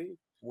up, homie?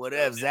 What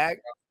up, Zach?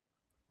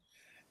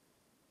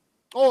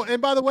 Oh,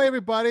 and by the way,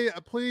 everybody,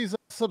 please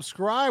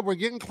subscribe. We're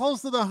getting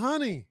close to the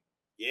honey.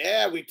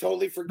 Yeah, we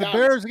totally forgot. The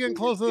Bears are getting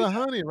close to the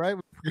honey, right?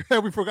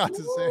 We forgot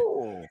to say.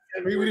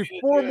 We need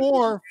 4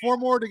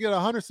 more to get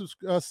 100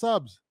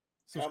 subs.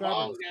 Come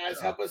on, guys,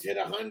 help us hit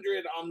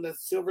 100 on the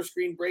Silver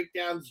Screen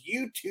Breakdowns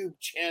YouTube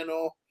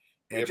channel.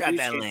 Hey, drop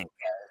that link.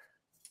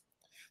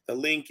 The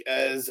link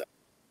is,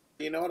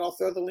 you know what? I'll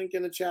throw the link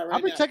in the chat right now.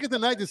 I'll be checking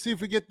tonight to see if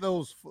we get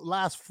those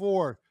last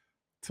 4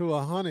 to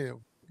 100.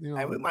 You know,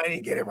 hey, we might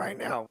even get it right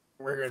now.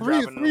 We're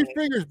gonna drop three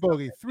fingers,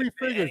 Bogey. 3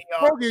 fingers.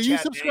 Bogey, are you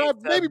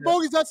subscribed? Maybe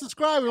Bogey's not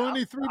subscribed. We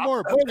only need 3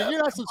 more. Bogey, you're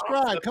not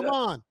subscribed. Come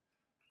on.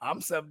 I'm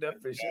subbed up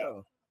for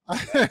sure.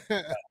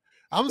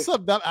 I'm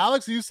subbed up.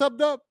 Alex, are you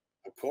subbed up?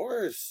 Of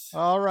course.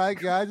 All right,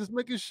 guys, just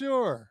making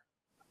sure.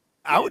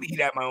 I would eat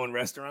at my own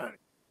restaurant.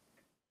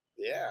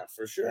 Yeah,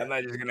 for sure. I'm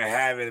not just gonna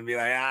have it and be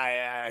like,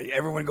 yeah,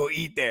 everyone go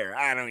eat there.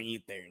 I don't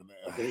eat there.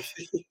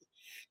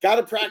 Got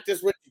to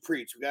practice what you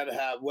preach. We got to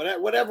have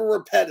whatever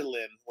we're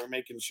peddling. We're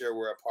making sure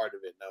we're a part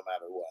of it, no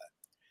matter what.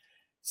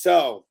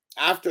 So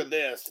after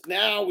this,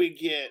 now we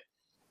get.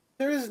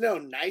 There is no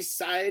nice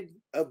side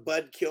of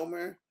Bud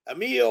Kilmer.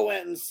 Emilio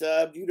went and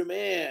subbed. You the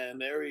man.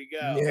 There we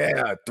go.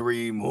 Yeah,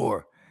 3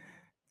 more.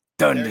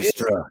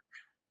 Thunderstruck.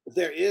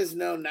 There is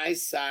no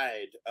nice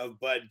side of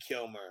Bud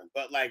Kilmer,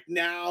 but like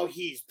now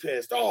he's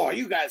pissed. Oh,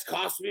 you guys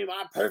cost me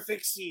my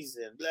perfect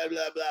season. Blah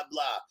blah blah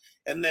blah.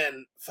 And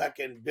then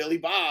fucking Billy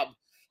Bob,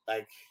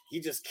 like he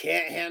just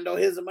can't handle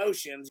his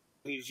emotions.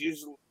 He's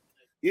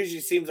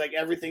usually seems like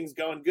everything's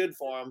going good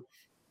for him,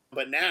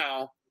 but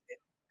now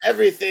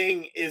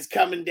everything is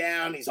coming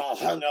down. He's all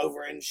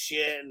hungover and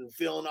shit and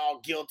feeling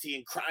all guilty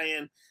and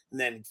crying. And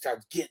then he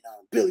starts getting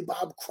on Billy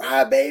Bob,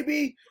 cry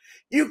baby.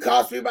 You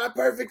cost me my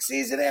perfect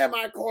season and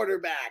my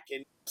quarterback.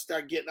 And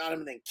start getting on him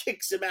and then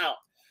kicks him out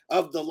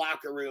of the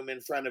locker room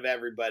in front of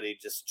everybody,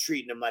 just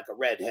treating him like a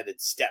redheaded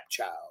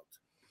stepchild.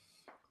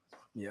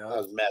 Yeah, that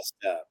was messed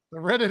up. The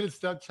redheaded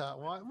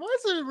stepchild. Why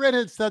is it a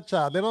redheaded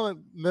stepchild?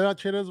 They're not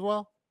treated as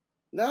well.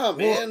 No,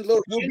 man,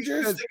 little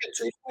gingers.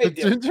 The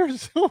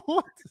gingers.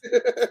 What?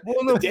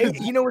 Well, no,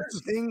 you know what the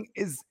thing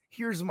is?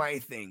 Here's my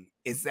thing: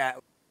 is that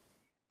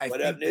I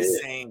think the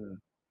saying.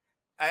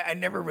 I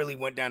never really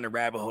went down the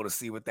rabbit hole to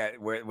see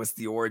what's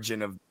the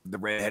origin of the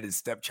redheaded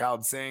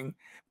stepchild saying,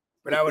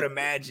 but I would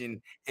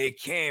imagine it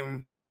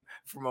came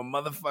from a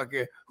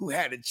motherfucker who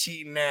had a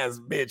cheating ass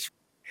bitch,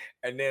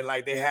 and then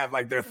like they have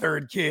like their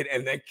third kid,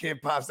 and that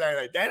kid pops out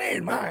like that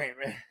ain't mine,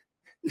 man.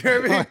 You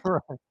know what I mean?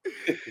 Right.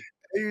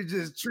 You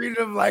just treated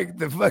him like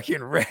the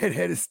fucking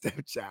redheaded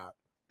stepchild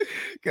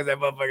because that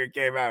motherfucker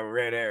came out with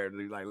red hair.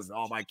 And he's like, listen,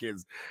 all my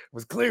kids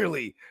was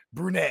clearly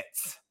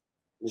brunettes.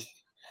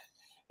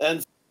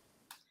 And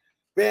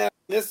man,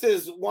 this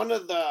is one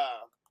of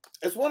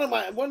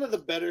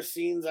the better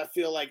scenes I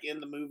feel like in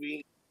the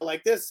movie.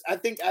 Like this, I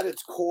think at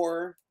its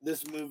core,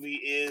 this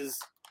movie is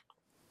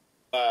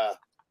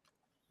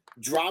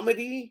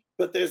dramedy,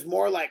 but there's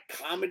more like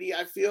comedy,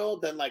 I feel,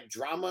 than like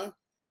drama.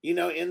 You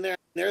know, in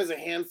there's a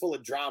handful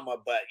of drama,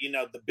 but you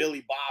know, the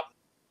Billy Bob,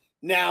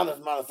 now this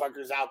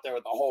motherfucker's out there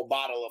with a whole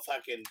bottle of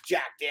fucking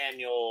Jack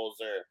Daniels,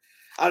 or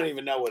I don't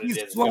even know what it is.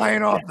 He's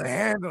flying off the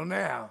handle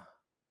now.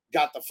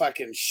 Got the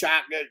fucking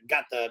shotgun,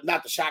 got the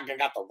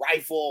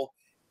rifle,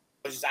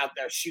 was just out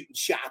there shooting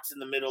shots in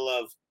the middle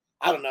of,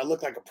 I don't know, it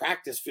looked like a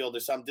practice field or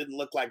something. Didn't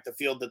look like the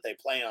field that they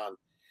play on.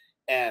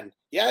 And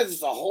yeah, it's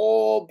just a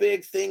whole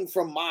big thing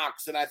from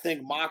Mox, and I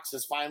think Mox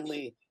is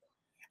finally,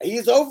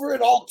 he's over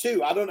it all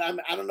too. I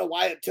don't know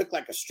why it took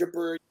like a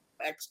stripper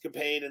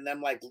escapade and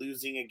them like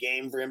losing a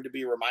game for him to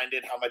be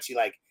reminded how much he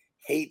like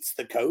hates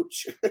the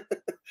coach.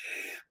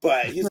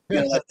 But he's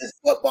gonna let this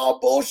football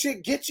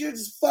bullshit get you.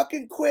 Just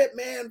fucking quit,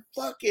 man.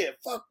 Fuck it.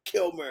 Fuck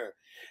Kilmer.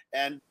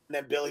 And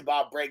then Billy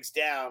Bob breaks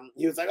down.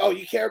 He was like, "Oh,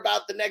 you care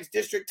about the next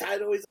district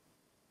title?" He's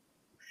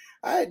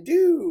like, "I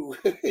do."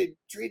 He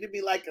treated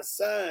me like a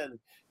son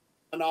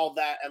and all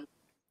that. And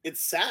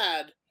it's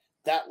sad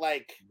that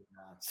like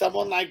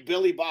someone like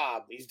Billy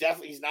Bob, he's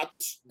not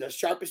the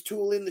sharpest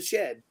tool in the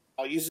shed.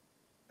 I'll use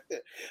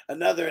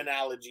another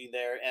analogy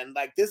there. And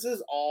like, this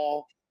is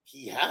all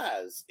he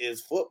has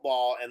is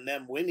football and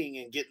them winning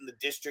and getting the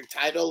district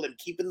title and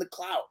keeping the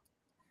clout.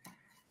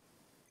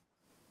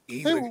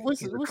 He's a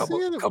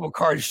couple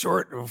cards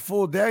short of a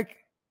full deck.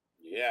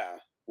 Yeah.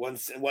 One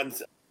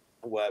sandwich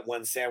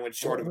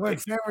short of a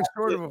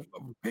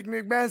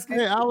picnic basket.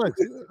 Hey, Alex,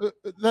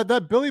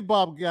 that Billy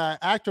Bob guy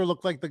actor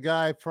looked like the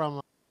guy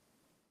from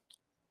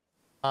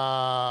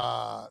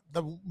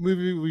the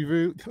movie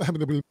review.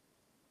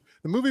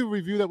 The movie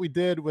review that we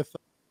did with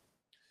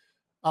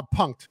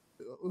Punked.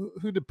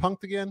 Who did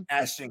Punked again?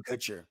 Ashton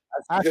Kutcher.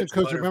 Ashton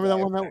Kutcher. Remember that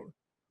one?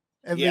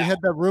 And they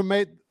had that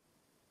roommate,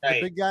 the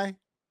big guy.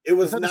 It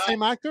was not the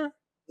same actor.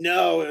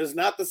 No, it was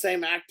not the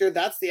same actor.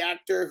 That's the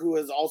actor who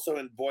was also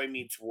in Boy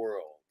Meets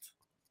World.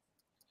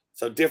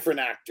 So different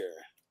actor.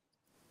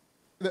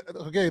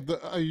 Okay,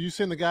 are you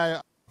saying the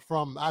guy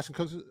from Ashton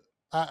Kutcher?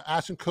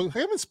 Ashton Kutcher. I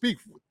haven't speak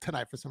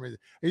tonight for some reason.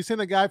 Are you saying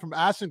the guy from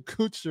Ashton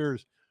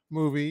Kutcher's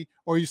movie,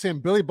 or are you saying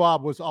Billy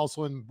Bob was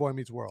also in Boy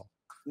Meets World?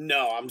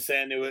 No, I'm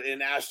saying it was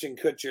in Ashton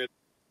Kutcher,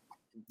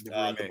 the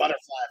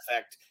Butterfly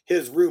Effect.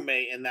 His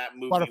roommate in that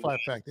movie. Butterfly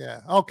Effect, yeah.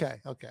 Okay.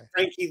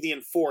 Frankie the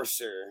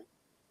Enforcer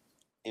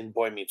in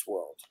Boy Meets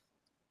World.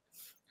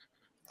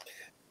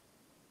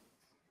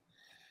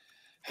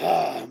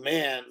 Oh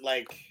man,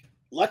 like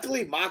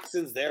luckily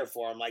Moxon's there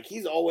for him. Like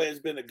he's always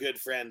been a good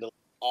friend to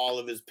all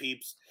of his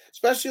peeps,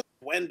 especially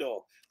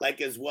Wendell, like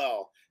as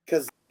well,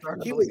 because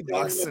he was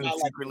talking about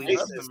like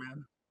racist.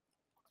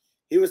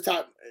 He was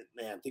talking.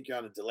 Man, I think you're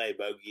on a delay,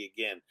 Bogey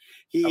again.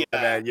 He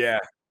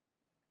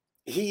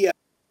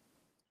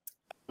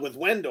with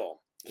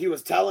Wendell, he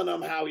was telling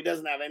him how he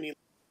doesn't have any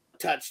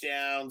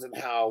touchdowns and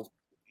how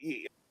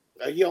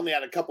he only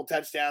had a couple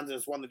touchdowns, and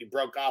it's one that he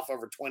broke off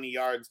over 20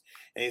 yards.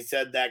 And he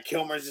said that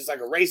Kilmer's just like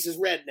a racist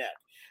redneck.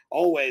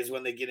 Always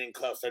when they get in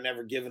close, they're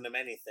never giving them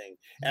anything.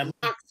 And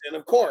Moxon,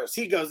 of course,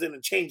 he goes in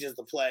and changes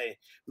the play,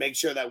 make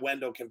sure that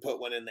Wendell can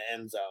put one in the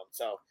end zone.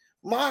 So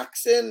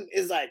Moxon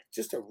is like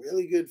just a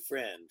really good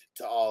friend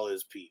to all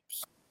his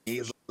peeps.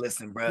 He's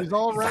listen, bro. He's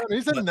all around.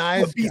 He's a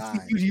nice guy. What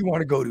BCU do you want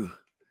to go to?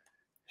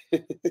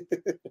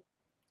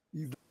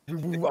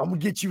 I'm gonna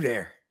get you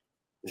there.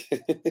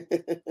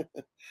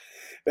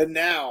 But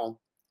now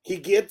he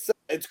gets,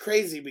 it's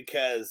crazy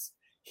because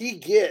he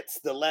gets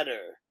the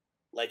letter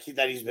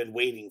that he's been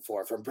waiting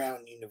for from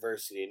Brown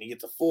University, and he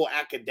gets a full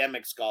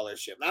academic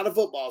scholarship, not a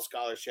football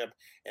scholarship,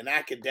 an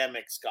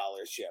academic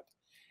scholarship.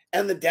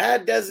 And the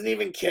dad doesn't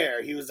even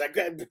care. He was like,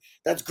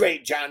 that's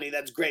great, Johnny,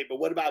 that's great, but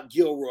what about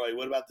Gilroy?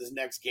 What about this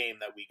next game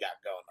that we got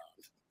going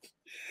on?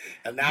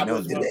 And that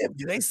was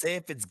do they say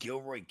if it's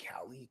Gilroy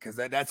Cali? Because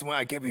that's when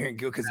I kept hearing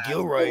because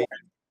Gilroy.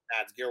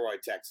 That's Gilroy,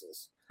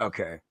 Texas.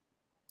 Okay.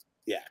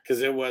 Yeah, because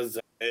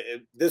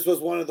this was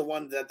one of the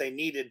ones that they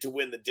needed to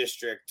win the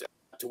district.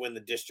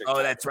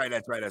 Oh, that's right.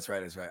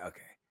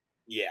 Okay.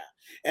 Yeah,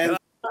 and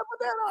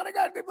I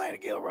got to be playing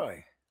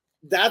Gilroy.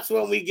 That's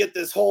when we get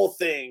this whole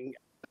thing.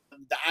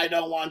 I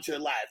don't want your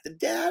life. The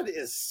dad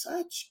is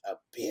such a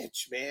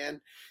bitch,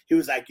 man. He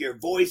was like, your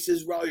voice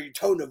is wrong. Your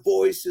tone of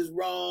voice is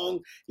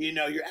wrong.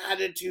 Your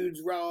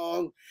attitude's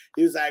wrong.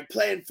 He was like,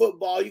 playing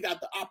football, you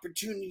got the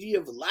opportunity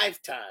of a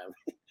lifetime.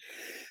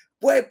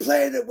 Boy,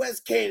 playing at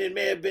West Canaan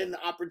may have been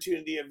the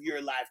opportunity of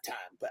your lifetime,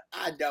 but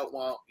I don't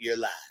want your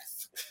life.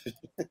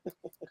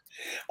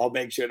 I'll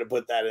make sure to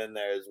put that in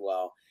there as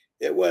well.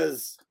 It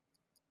was,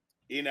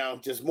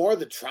 just more of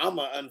the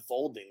trauma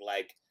unfolding.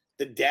 Like,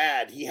 the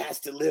dad, he has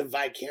to live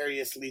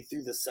vicariously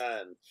through the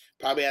son.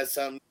 Probably has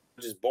some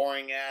just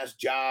boring ass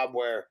job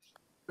where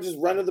just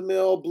run of the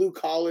mill, blue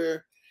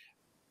collar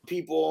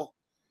people.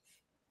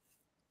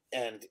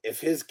 And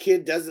if his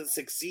kid doesn't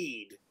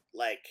succeed,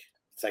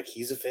 it's like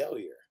he's a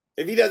failure.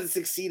 If he doesn't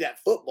succeed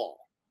at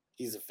football,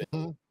 he's a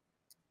failure. Mm-hmm.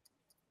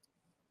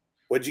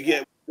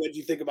 What'd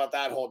you think about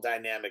that whole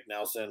dynamic,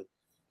 Nelson?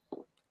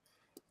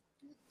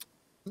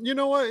 You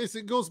know what?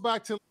 It goes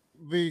back to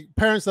the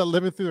parents that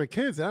living through their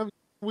kids. And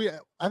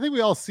I think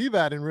we all see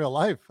that in real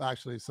life,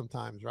 actually,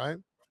 sometimes, right?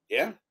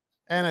 Yeah.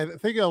 And I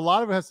think a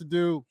lot of it has to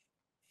do,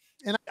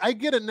 and I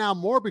get it now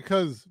more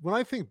because when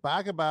I think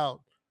back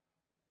about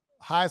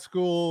high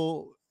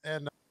school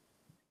and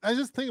I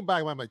just think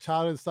back about my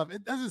childhood stuff,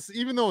 it doesn't,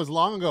 even though it was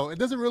long ago, it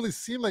doesn't really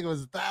seem like it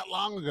was that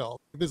long ago.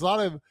 There's a lot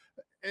of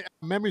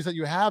memories that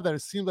you have that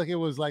it seems like it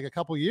was like a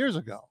couple years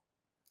ago.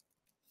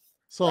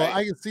 So right.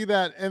 I can see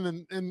that.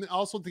 And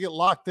also to get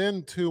locked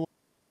into,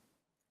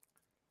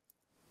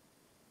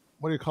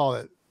 what do you call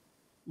it?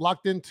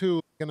 Locked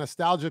into a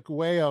nostalgic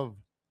way of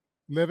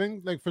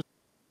living. Like for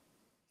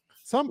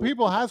some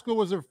people, high school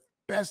was their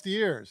best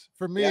years.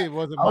 For me, it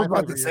wasn't. I was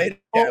about to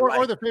say that,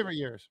 or their favorite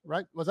years,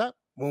 right? Was that?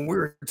 When we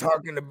were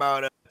talking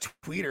about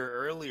Twitter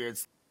earlier,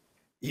 it's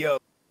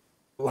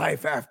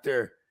life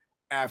after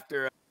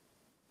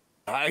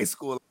high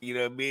school. You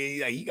know what I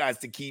mean? Like, he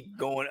got to keep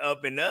going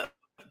up and up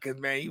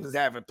because man, he was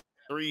having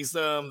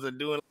threesomes and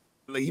doing.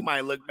 Like, he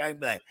might look back and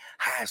be like,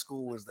 high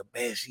school was the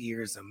best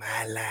years of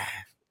my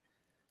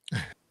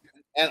life.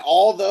 And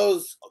all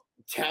those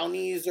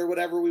townies or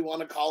whatever we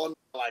want to call them,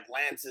 like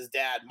Lance's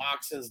dad,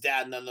 Moxon's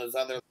dad, and then those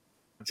other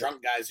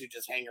drunk guys who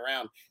just hang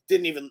around, I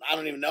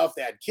don't even know if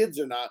they had kids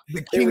or not.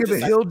 The king of the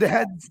hill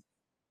dads.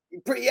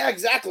 Yeah,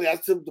 exactly.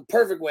 That's the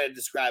perfect way to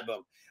describe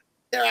them.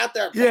 They're out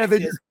there. Yeah,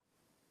 they're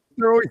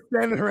always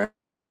standing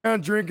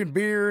around drinking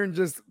beer and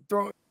just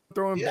throwing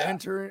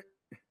banter.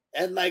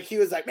 And like he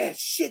was like, man,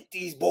 shit,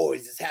 these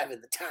boys is having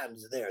the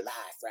times of their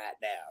life right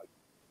now.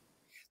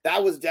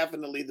 That was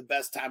definitely the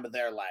best time of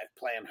their life,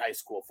 playing high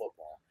school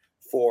football,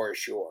 for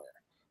sure.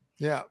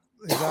 Yeah,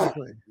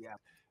 exactly. Yeah.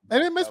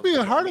 And it must be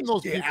hard on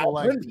those people,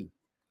 like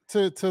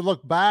to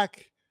look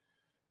back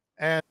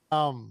and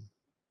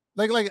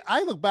like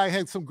I look back, I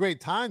had some great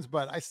times,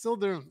 but I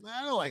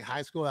don't like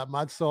high school that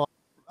much, so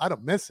I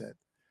don't miss it.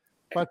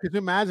 But could you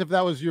imagine if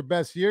that was your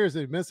best years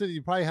and you miss it?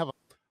 You probably have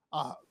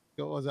a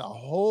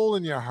hole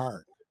in your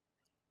heart,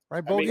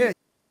 right? Bo? Yeah.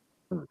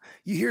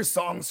 You hear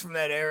songs from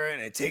that era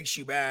and it takes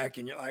you back,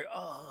 and you're like,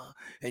 oh.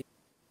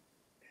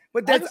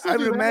 But I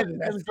would imagine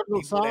that's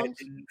people that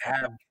didn't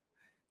have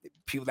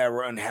people that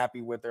were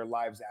unhappy with their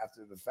lives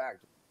after the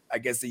fact. I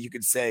guess that you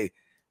could say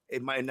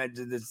it might not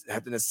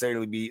have to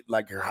necessarily be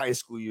like your high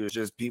school years.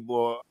 Just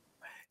people,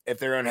 if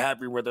they're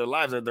unhappy with their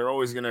lives, they're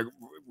always going to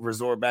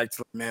resort back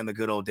to, man, the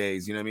good old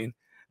days. You know what I mean?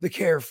 The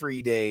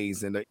carefree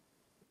days and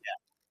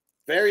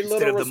very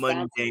little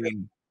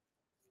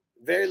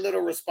very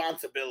little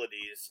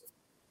responsibilities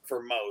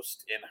for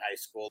most in high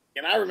school.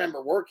 And I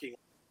remember working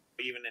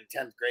even in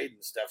 10th grade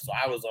and stuff. So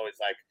I was always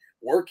like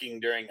working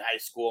during high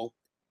school,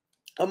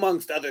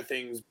 amongst other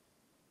things.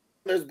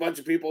 There's a bunch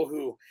of people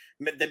who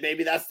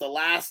maybe that's the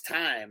last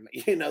time,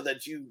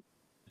 that you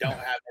don't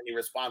have any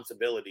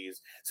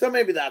responsibilities. So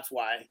maybe that's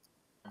why.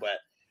 But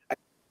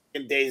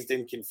I'm dazed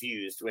and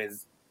confused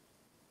with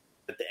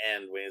at the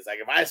end when he's like,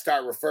 if I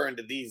start referring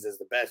to these as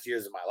the best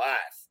years of my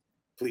life,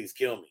 please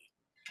kill me.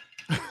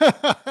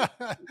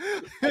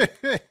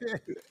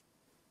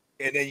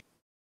 And then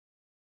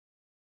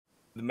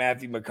the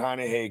Matthew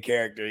McConaughey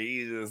character,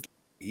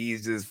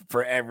 he's just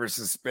forever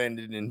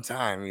suspended in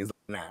time. He's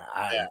like,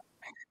 nah,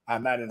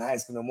 I'm not in high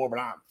school no more, but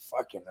I'm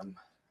fucking them.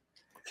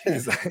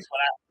 He's like,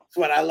 that's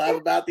what I love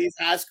about these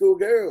high school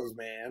girls,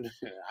 man.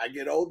 I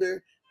get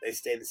older, they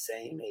stay the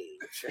same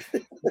age.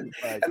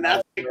 And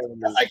that's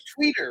like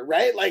Tweeter,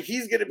 right? Like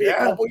he's gonna be a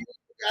couple years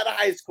out of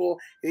high school,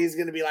 and he's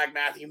gonna be like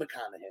Matthew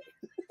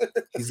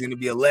McConaughey. He's gonna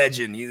be a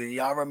legend.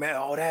 Y'all remember?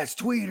 Oh, that's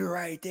Tweeter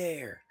right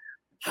there.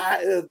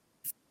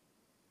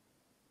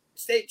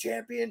 State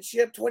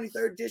championship,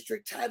 23rd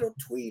district title,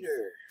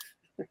 Tweeter.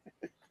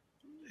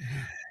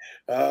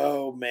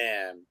 Oh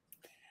man.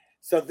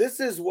 So this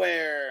is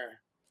where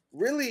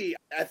really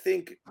I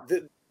think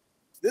that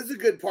this is a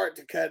good part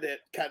to cut it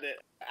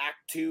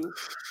act 2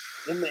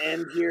 in the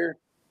end here.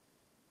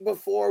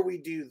 Before we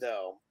do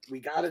though, we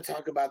got to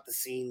talk about the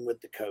scene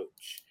with the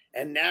coach.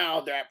 And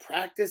now they're at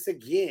practice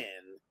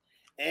again,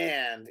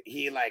 and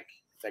it's like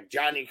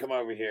Johnny, come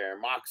over here.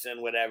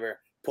 Moxon, whatever,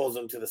 pulls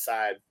him to the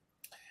side.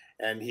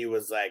 And he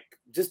was like,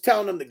 just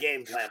telling him the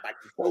game plan by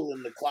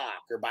controlling the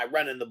clock or by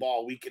running the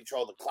ball. We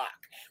control the clock.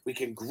 We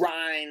can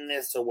grind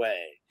this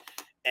away.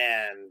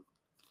 And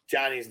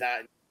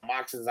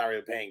Moxon's not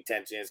really paying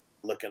attention. He's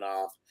looking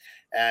off.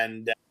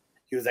 And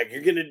he was like,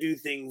 you're going to do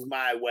things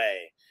my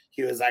way.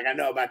 He was like, I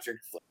know about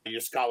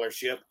your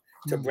scholarship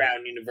to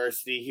Brown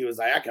University. He was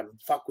like, I can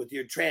fuck with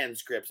your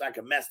transcripts. I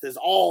can mess this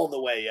all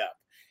the way up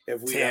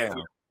if we don't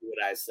do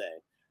what I say.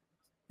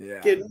 Yeah.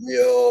 Getting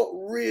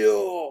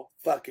real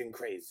fucking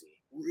crazy.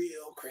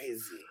 Real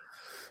crazy.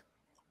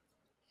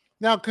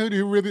 Now, could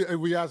he really,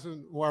 we asked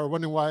him, or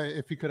wondering why,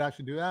 if he could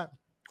actually do that?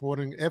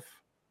 Wondering if.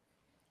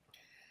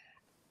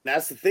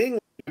 That's the thing.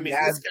 I mean, he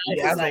has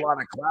a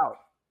lot of clout.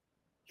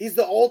 He's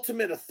the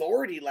ultimate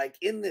authority, like,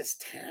 in this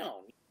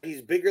town.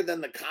 He's bigger than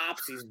the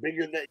cops. He's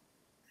bigger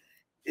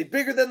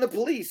than the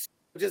police.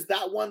 Just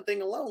that one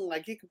thing alone,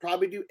 like, he could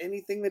probably do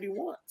anything that he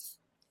wants.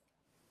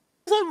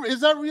 Is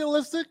that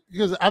realistic?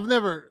 Because I've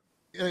never,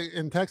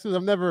 in Texas,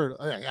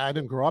 I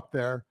didn't grow up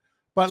there,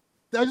 but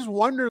I just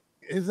wonder,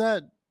 is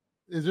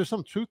there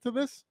some truth to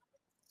this?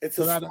 It's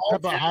a that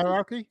type of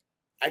hierarchy?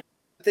 I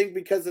think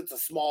because it's a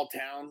small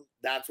town,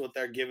 that's what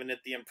they're giving it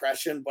the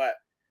impression. But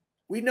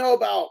we know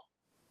about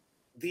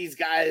these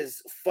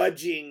guys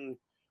fudging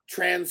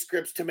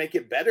transcripts to make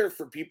it better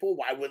for people.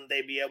 Why wouldn't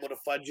they be able to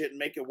fudge it and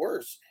make it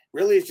worse?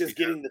 Really, it's just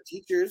getting the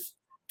teachers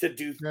to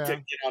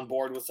get on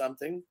board with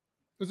something.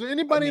 Is there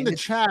anybody in the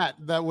chat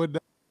that would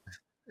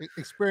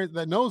experience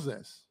that knows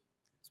this?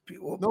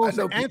 Knows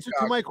the answer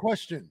to my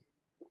question?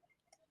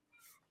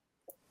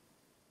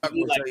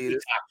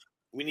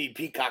 We need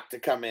Peacock to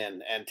come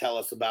in and tell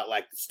us about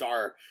like the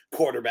star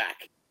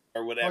quarterback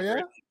or whatever.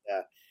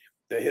 Oh,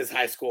 yeah? His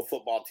high school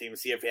football team.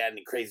 See if he had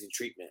any crazy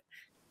treatment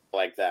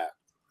like that.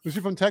 Is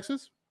he from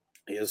Texas?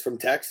 He is from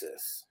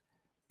Texas.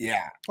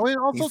 Yeah. I mean,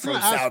 also to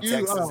ask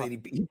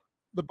you,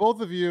 the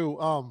both of you,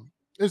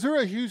 is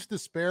there a huge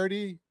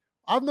disparity?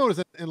 I've noticed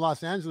that in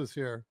Los Angeles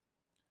here,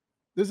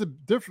 there's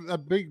a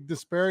big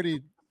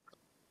disparity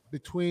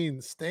between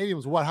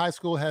stadiums. What high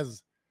school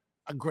has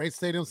a great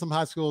stadium? Some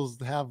high schools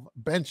have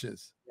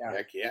benches. Yeah.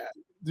 Heck yeah.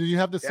 Do you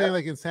have the same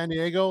like in San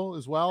Diego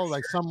as well?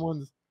 Like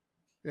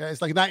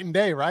it's like night and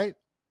day, right?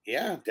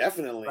 Yeah,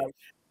 definitely.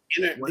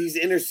 These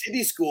inner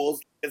city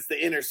schools, it's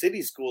the inner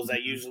city schools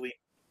that usually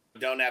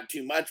don't have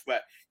too much,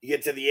 but you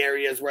get to the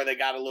areas where they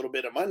got a little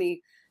bit of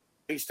money,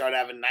 you start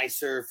having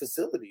nicer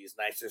facilities,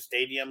 nicer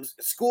stadiums,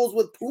 schools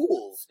with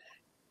pools.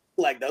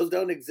 Like those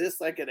don't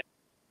exist like at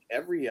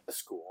every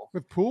school.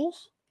 With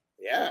pools?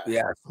 Yeah.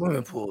 Yeah,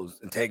 swimming pools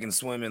and taking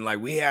swimming. Like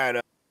we had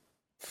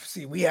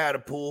a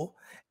pool,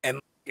 and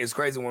it's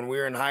crazy when we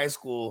were in high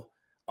school,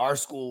 our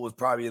school was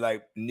probably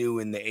like new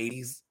in the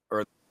 80s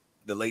or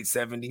the late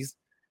 70s.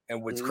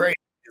 And what's crazy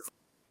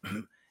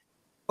is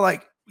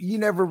like you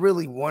never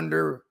really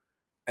wonder,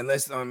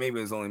 unless maybe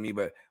it was only me,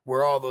 but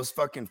were all those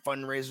fucking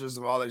fundraisers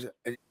of all that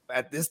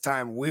at this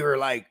time, we were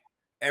like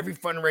every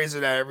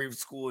fundraiser that every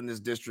school in this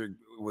district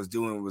was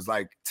doing was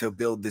like to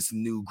build this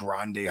new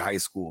grande high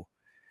school.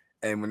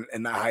 And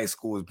that high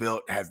school was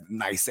built, has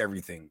nice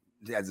everything.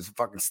 It has this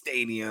fucking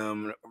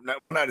stadium,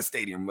 not a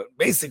stadium, but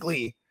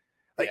basically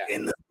like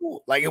in the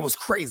school, like it was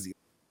crazy.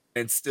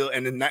 And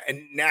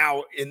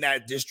now in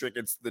that district,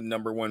 it's the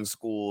 #1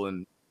 school.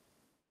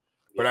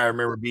 But I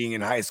remember being in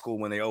high school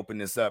when they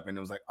opened this up, and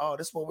it was like, oh,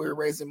 this is what we were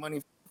raising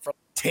money for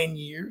 10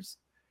 years.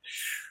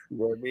 You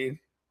know what I mean?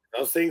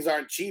 Those things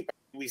aren't cheap.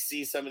 We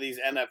see some of these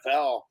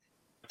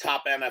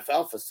top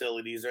NFL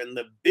facilities are in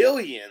the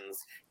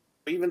billions.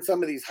 Even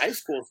some of these high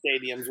school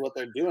stadiums, what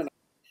they're doing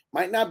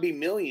might not be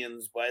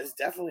millions, but it's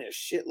definitely a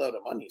shitload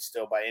of money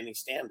still by any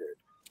standard.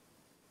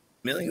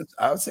 Millions,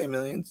 I would say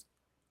millions.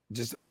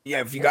 Just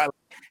if you got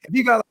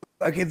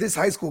like if this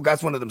high school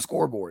got one of them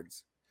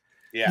scoreboards,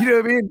 you know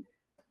what I mean?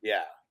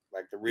 Yeah,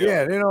 like the real.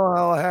 Yeah, they don't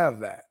all have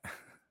that.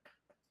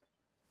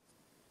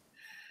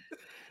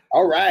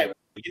 All right,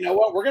 You know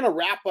what? We're going to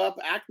wrap up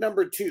act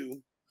number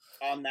 2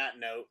 on that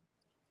note.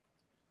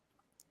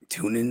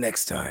 Tune in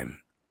next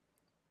time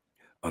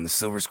on the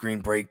Silver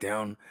Screen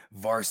Breakdown,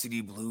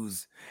 Varsity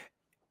Blues,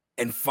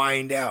 and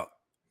find out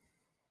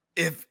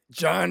if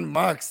John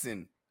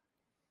Moxon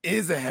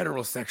is a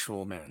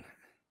heterosexual man.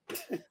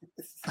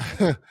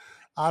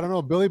 I don't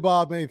know. Billy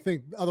Bob may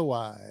think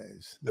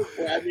otherwise. Well,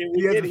 I mean,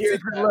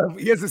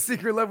 he has a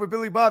secret love with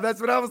Billy Bob.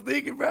 That's what I was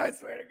thinking, bro. I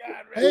swear to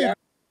God. Man. Hey,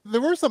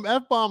 there were some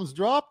F-bombs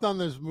dropped on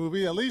this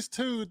movie, at least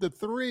 2 to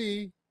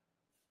 3.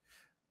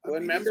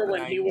 Remember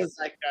when he was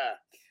like,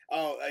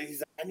 he's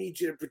like, I need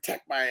you to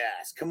protect my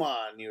ass. Come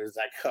on. He was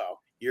like, oh,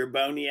 your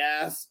bony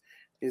ass?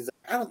 He's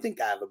like, I don't think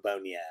I have a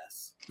bony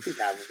ass. I think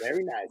I have a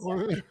very nice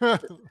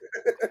ass.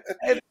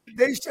 And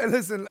they should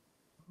listen.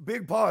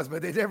 Big pause,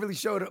 but they definitely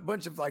showed a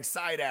bunch of like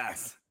side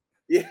ass.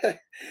 Yeah,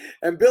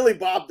 and Billy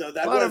Bob though,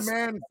 that was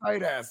man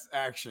side ass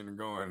action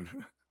going.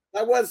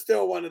 That was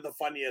still one of the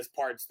funniest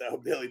parts though,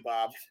 Billy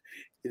Bob.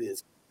 It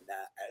is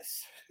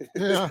nice.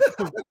 Yeah,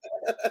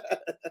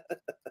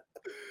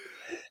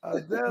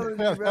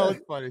 that was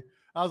funny.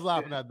 I was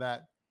laughing at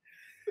that.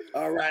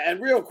 All right,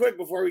 and real quick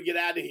before we get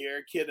out of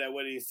here, Kid,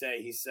 what did he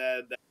say? He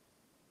said,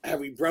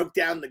 "Have we broke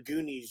down the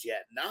Goonies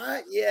yet?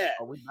 Not yet.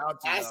 Oh, we about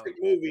to, classic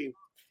movie."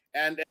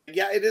 And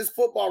yeah, it is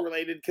football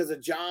related because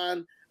of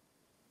John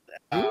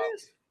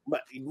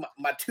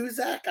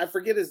Matuzak. I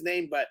forget his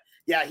name, but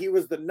yeah, he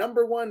was the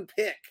number 1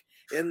 pick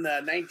in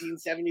the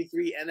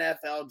 1973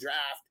 NFL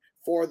draft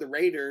for the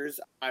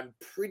Raiders. I'm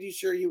pretty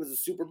sure he was a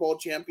Super Bowl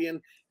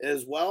champion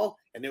as well.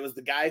 And it was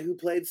the guy who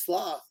played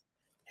Sloth.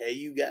 Hey,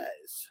 you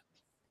guys.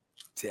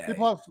 He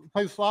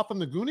played Sloth in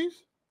the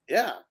Goonies?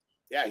 Yeah.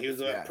 Yeah, he was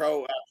a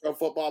pro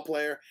football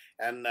player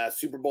and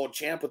Super Bowl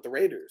champ with the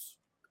Raiders.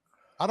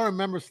 I don't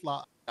remember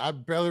Sloth. I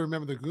barely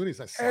remember the Goonies.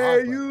 I saw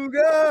Hey, you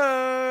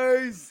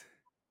guys.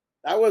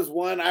 That was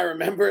one I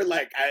remember.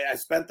 Like, I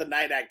spent the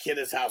night at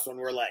Kidda's house when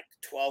we're like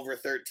 12 or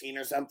 13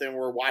 or something.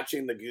 We're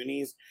watching the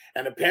Goonies.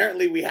 And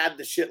apparently we had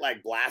the shit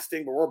like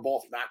blasting, but we're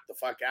both knocked the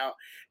fuck out.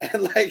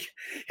 And like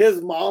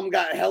his mom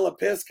got hella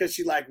pissed because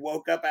she like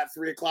woke up at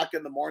 3 o'clock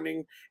in the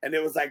morning and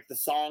it was like the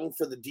song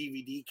for the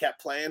DVD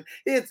kept playing.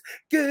 It's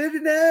good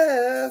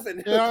enough.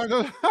 And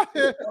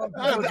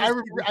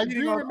I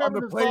do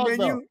remember the song,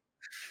 though.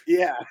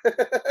 Yeah.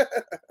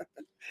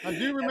 I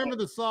do remember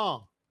the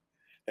song.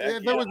 Yeah,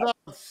 there was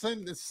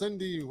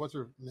Cindy, what's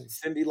her name?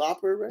 Cyndi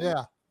Lauper, right?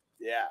 Yeah.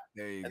 Yeah.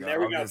 There you and go.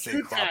 there we go.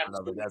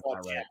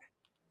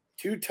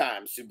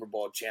 2-time Super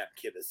Bowl champ,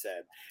 Kid has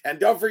said. And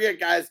don't forget,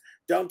 guys,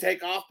 don't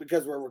take off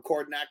because we're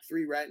recording Act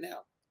 3 right now.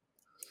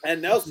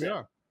 And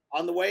Nelson,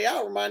 on the way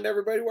out, remind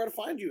everybody where to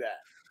find you at.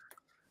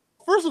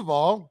 First of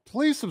all,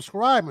 please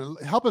subscribe and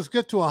help us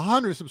get to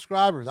 100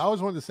 subscribers. I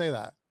always wanted to say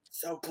that.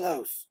 So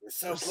close. We're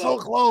so close. So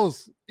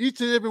close. Each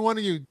and every one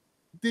of you,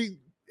 deep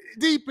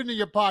into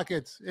your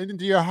pockets and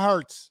into your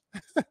hearts.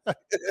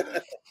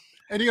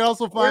 And you can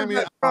also find me.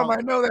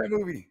 I know that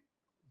movie.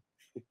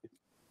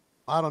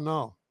 I don't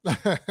know.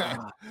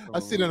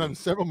 I've seen it on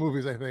several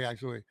movies, I think,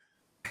 actually.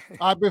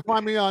 But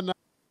find me on,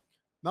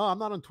 no, I'm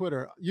not on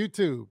Twitter.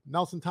 YouTube,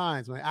 Nelson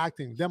Tynes, my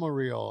acting, demo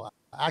reel,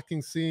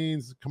 acting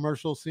scenes,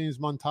 commercial scenes,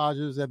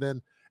 montages, and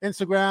then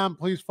Instagram.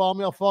 Please follow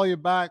me. I'll follow you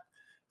back.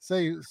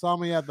 Saw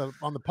me on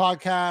the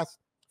podcast,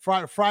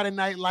 Friday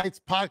Night Lights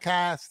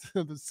podcast,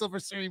 the Silver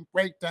Screen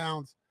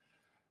Breakdowns.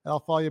 And I'll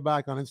follow you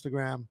back on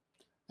Instagram.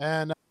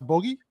 And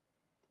Bogey?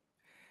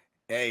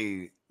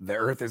 Hey, the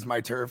earth is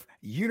my turf.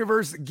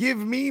 Universe, give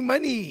me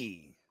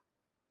money.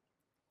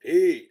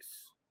 Peace.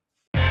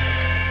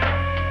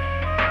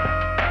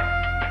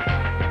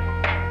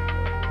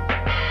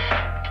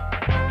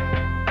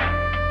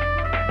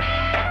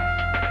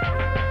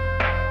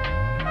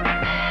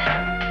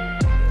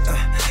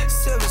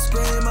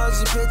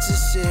 Picture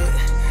shit.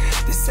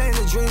 This ain't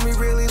a dream, we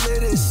really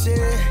live this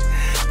shit.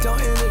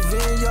 Don't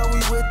intervene, yo, we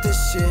with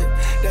this shit.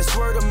 That's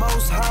where the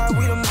most high,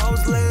 we the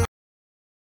most lit.